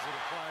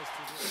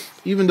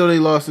 Even though they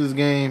lost this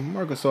game,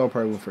 Marcus Gasol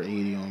probably went for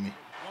 80 on me.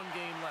 one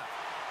game left.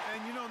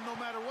 And you know, no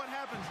matter what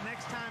happens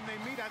next time they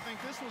meet, I think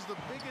this was the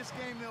biggest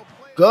game they'll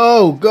play.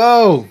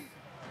 Go!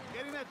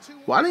 Getting that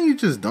 2-1. Why didn't you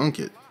just dunk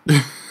it?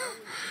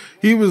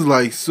 He was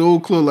like so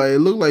close. Like, it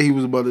looked like he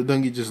was about to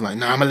dunk it, just like,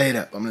 nah, I'm gonna lay it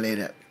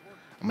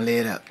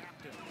up.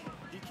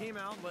 He came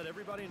out and let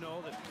everybody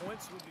know that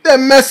points would be That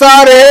mess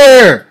out of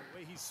here! the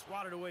way he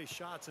swatted away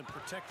shots and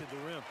protected the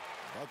rim.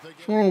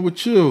 What's wrong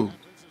with you?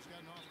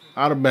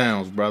 Out of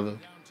bounds, brother.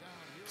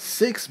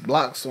 6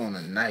 blocks on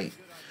a night.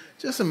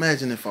 Just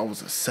imagine if I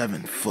was a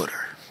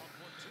 7-footer.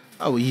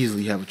 I would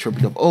easily have a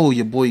triple double. Oh,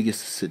 your boy gets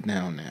to sit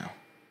down now.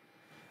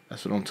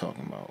 That's what I'm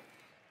talking about.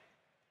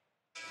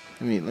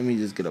 Let me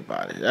just get up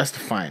out of here. That's the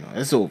final.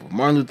 It's over.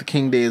 Martin Luther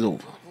King Day is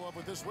over.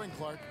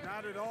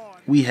 Not at all.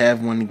 We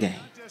have won the game.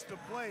 Just to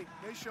play.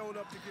 They showed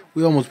up to give.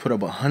 We almost put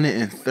up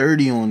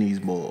 130 on these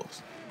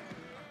balls.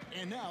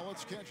 And now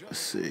let's catch up. Let's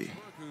see.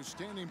 Who's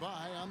standing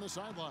by on the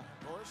sideline,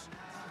 of course.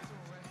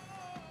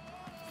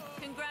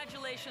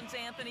 Congratulations,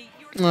 Anthony.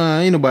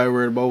 Ain't nobody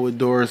worried about what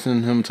Doris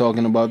and him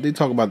talking about. They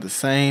talk about the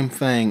same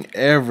thing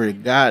every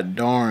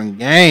goddamn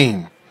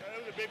game.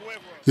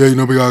 Yeah, you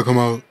know we gotta come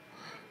out.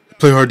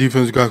 Play hard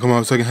defense, we gotta come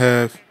out second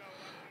half.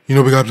 You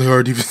know we gotta play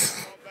hard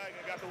defense.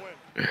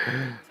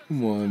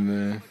 Come on,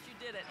 man.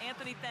 You did it.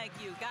 Anthony, thank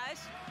you.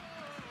 Guys?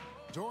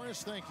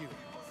 Doris, thank you.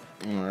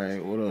 All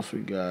right, what else we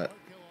got?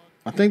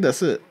 I think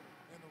that's it.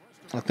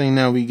 I think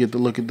now we get to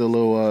look at the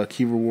little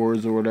key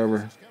rewards or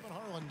whatever. Kevin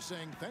Harlan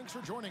saying thanks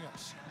for joining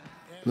us.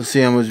 Let's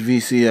see how much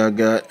VC I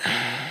got.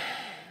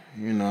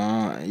 You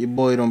know, your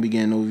boy don't be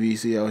getting no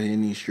VC out here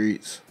in these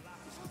streets.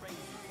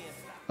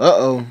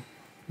 Uh-oh.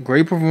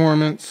 Great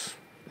performance.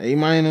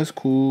 A-,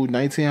 cool.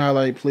 19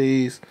 highlight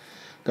plays.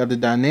 Got the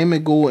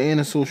dynamic goal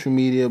and the social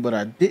media, but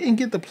I didn't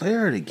get the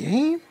player of the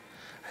game.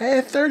 I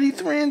had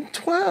 33 and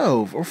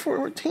 12 or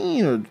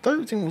 14 or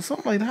 13 or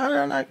something like that. How did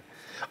I not?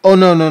 Oh,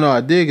 no. I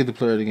did get the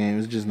player of the game.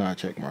 It's just not a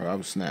check mark. I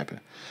was snapping.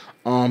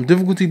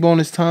 Difficulty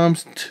bonus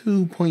times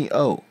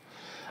 2.0.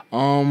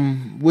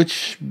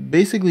 Which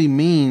basically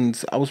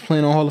means I was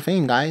playing on Hall of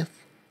Fame, guys.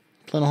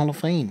 Playing on Hall of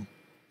Fame.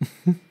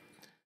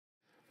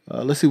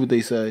 Let's see what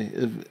they say.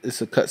 If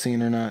it's a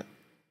cutscene or not.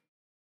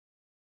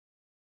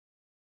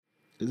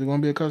 Is it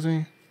going to be a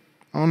cutscene?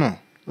 I don't know.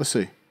 Let's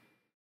see.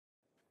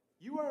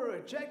 You are a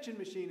rejection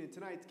machine in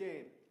tonight's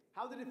game.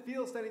 How did it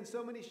feel sending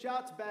so many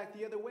shots back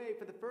the other way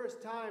for the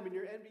first time in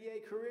your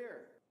NBA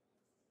career?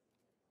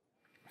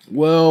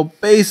 Well,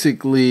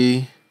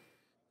 basically,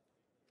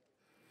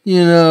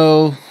 you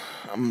know,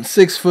 I'm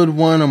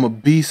 6'1", I'm a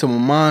beast, I'm a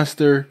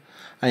monster.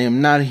 I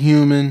am not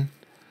human,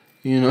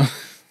 you know.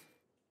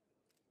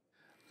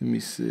 Let me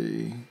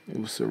see. It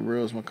was surreal.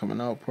 It was my coming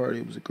out party.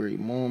 It was a great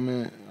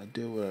moment. I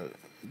did what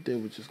I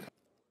did, which is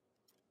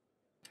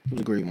it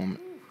was a great moment.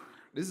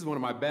 This is one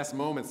of my best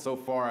moments so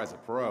far as a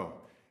pro.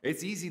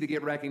 It's easy to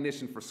get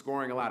recognition for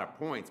scoring a lot of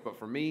points, but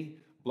for me,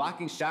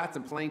 blocking shots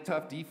and playing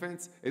tough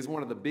defense is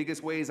one of the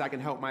biggest ways I can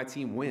help my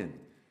team win.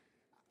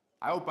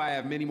 I hope I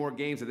have many more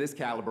games of this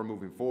caliber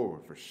moving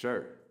forward, for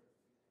sure.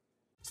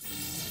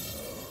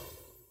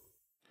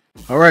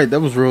 All right, that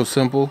was real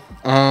simple.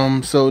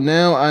 So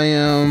now I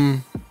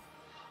am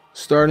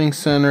starting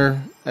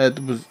center at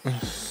the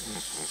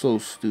so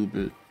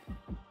stupid.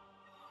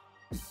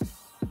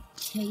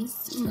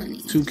 Chase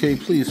money.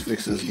 2K, please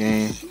fix this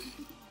game.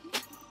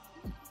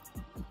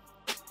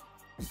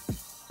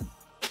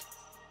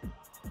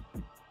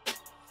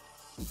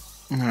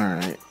 All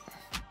right.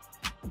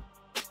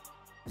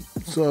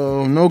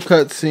 So no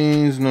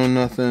cutscenes, no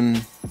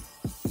nothing.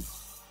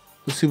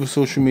 Let's see what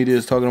social media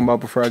is talking about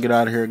before I get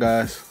out of here,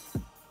 guys.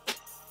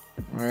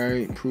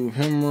 Alright, prove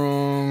him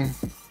wrong.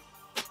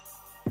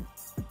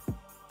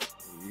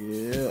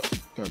 Yeah,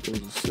 got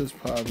those assists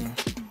popping.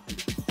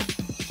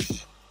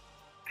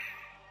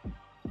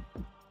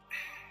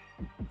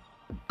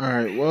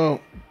 Alright, well,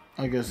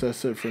 I guess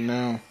that's it for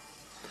now.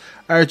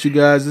 Alright, you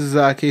guys, this is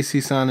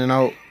IKC signing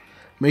out.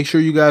 Make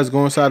sure you guys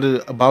go inside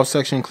the About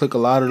section, click a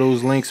lot of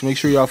those links. Make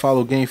sure y'all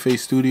follow Game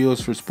Face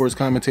Studios for Sports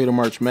Commentator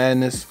March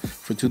Madness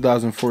for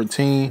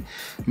 2014.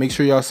 Make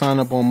sure y'all sign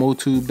up on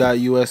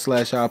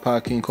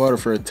motube.us/iPodKingCarter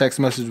for a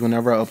text message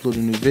whenever I upload a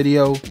new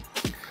video.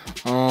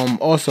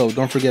 Also,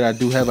 don't forget I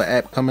do have an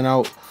app coming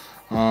out.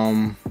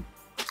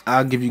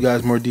 I'll give you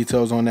guys more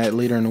details on that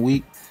later in the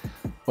week.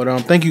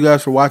 But thank you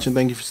guys for watching.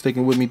 Thank you for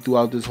sticking with me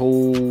throughout this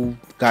whole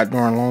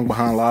goddamn long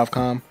behind live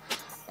com.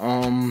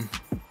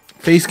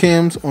 Face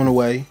cams on the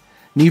way.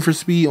 Need for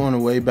Speed on the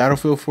way.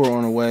 Battlefield 4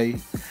 on the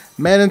way.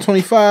 Madden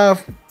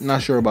 25,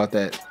 not sure about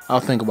that. I'll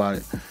think about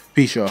it.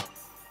 Peace, y'all.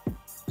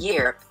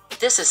 Yeah,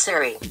 this is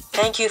Siri.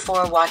 Thank you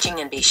for watching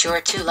and be sure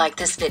to like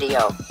this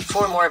video.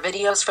 For more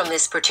videos from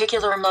this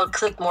particular mode,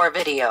 click more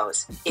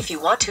videos. If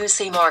you want to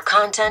see more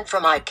content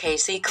from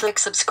IKC, click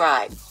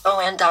subscribe. Oh,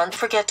 and don't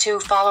forget to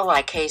follow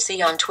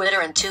IKC on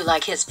Twitter and to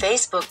like his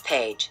Facebook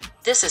page.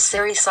 This is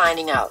Siri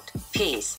signing out. Peace.